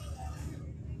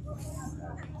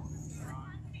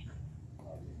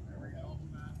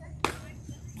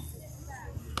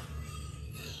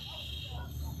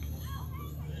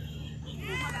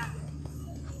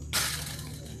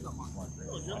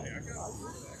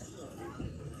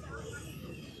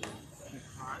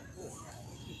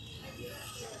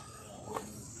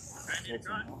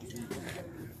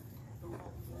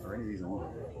 Or any of these on.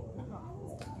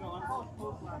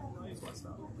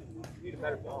 Need a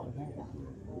better ball.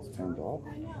 It's turned off.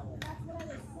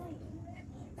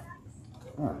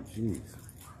 Oh, jeez.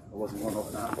 I wasn't going off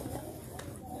now.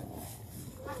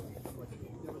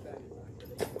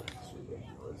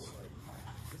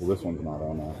 Well, this one's not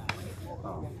on now.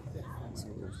 Oh.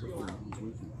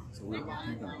 So we're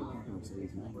thinking of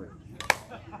today's number.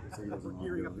 So he doesn't want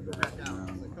to go back down.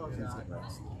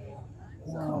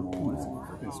 No, it's a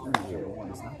freaking scrimmage.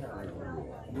 It's not that right.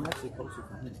 We're actually closer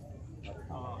from him.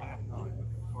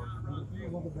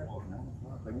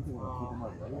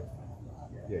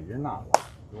 Yeah, you're not.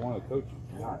 You're one of the coaches.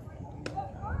 You're not.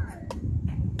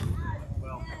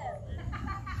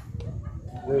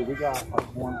 Dude, we got a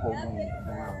cornhole game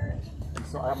tomorrow.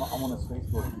 So I'm on his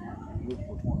Facebook group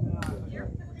for cornhole.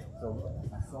 So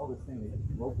I saw this thing,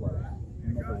 rope light,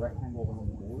 and like a rectangle on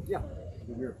the board. Yeah.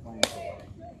 So we were playing for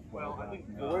Well, I think.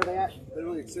 Where are they at? They're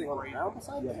really sitting on the ground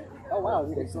beside you? Oh, wow.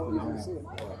 You can so easily see it.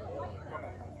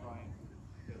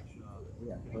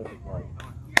 Yeah, perfect light.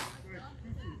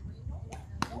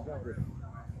 We got this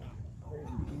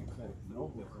crazy beach that it's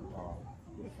noble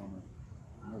this summer.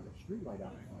 And there's a street light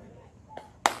out there.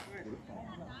 And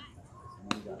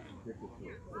then we got addicted to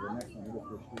it. So the next one, we go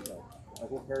for a street light. Like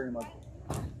we'll carry them like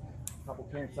a couple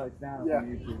campsites down on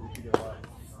YouTube just to get a lot.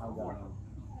 I've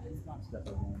got step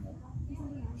over in there.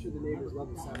 I'm sure the neighbors love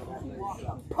the sound of that night.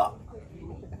 Pop!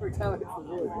 Every time it hits the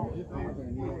wood.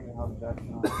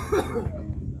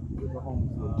 With the home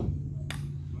field.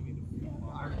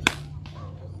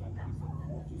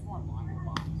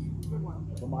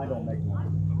 But mine don't make one.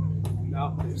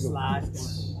 No, it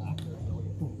slides.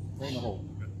 Drain the hole.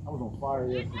 I was on fire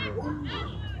yesterday.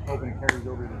 Hoping it carries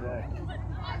over today.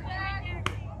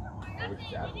 I wish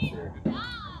Chad was here.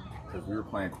 Because we were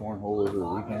playing cornhole over the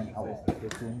weekend. I was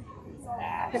kicking his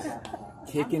ass.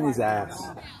 Kicking his ass.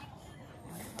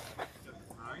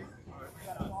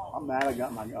 I'm mad I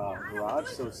got my garage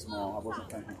so small. I wasn't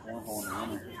thinking cornhole in the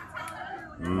winter.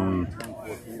 Only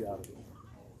 24 feet out of it.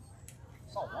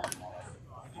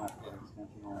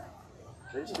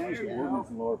 They just changed the ordinance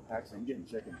in Lower Paxton. I'm getting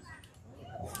chickens.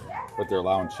 But they're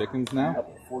allowing chickens now?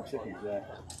 Up to 4 chickens, yeah.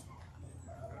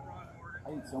 I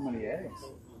eat so many eggs.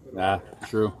 Nah,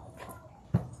 true.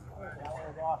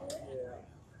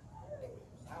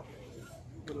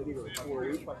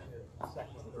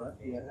 Yeah,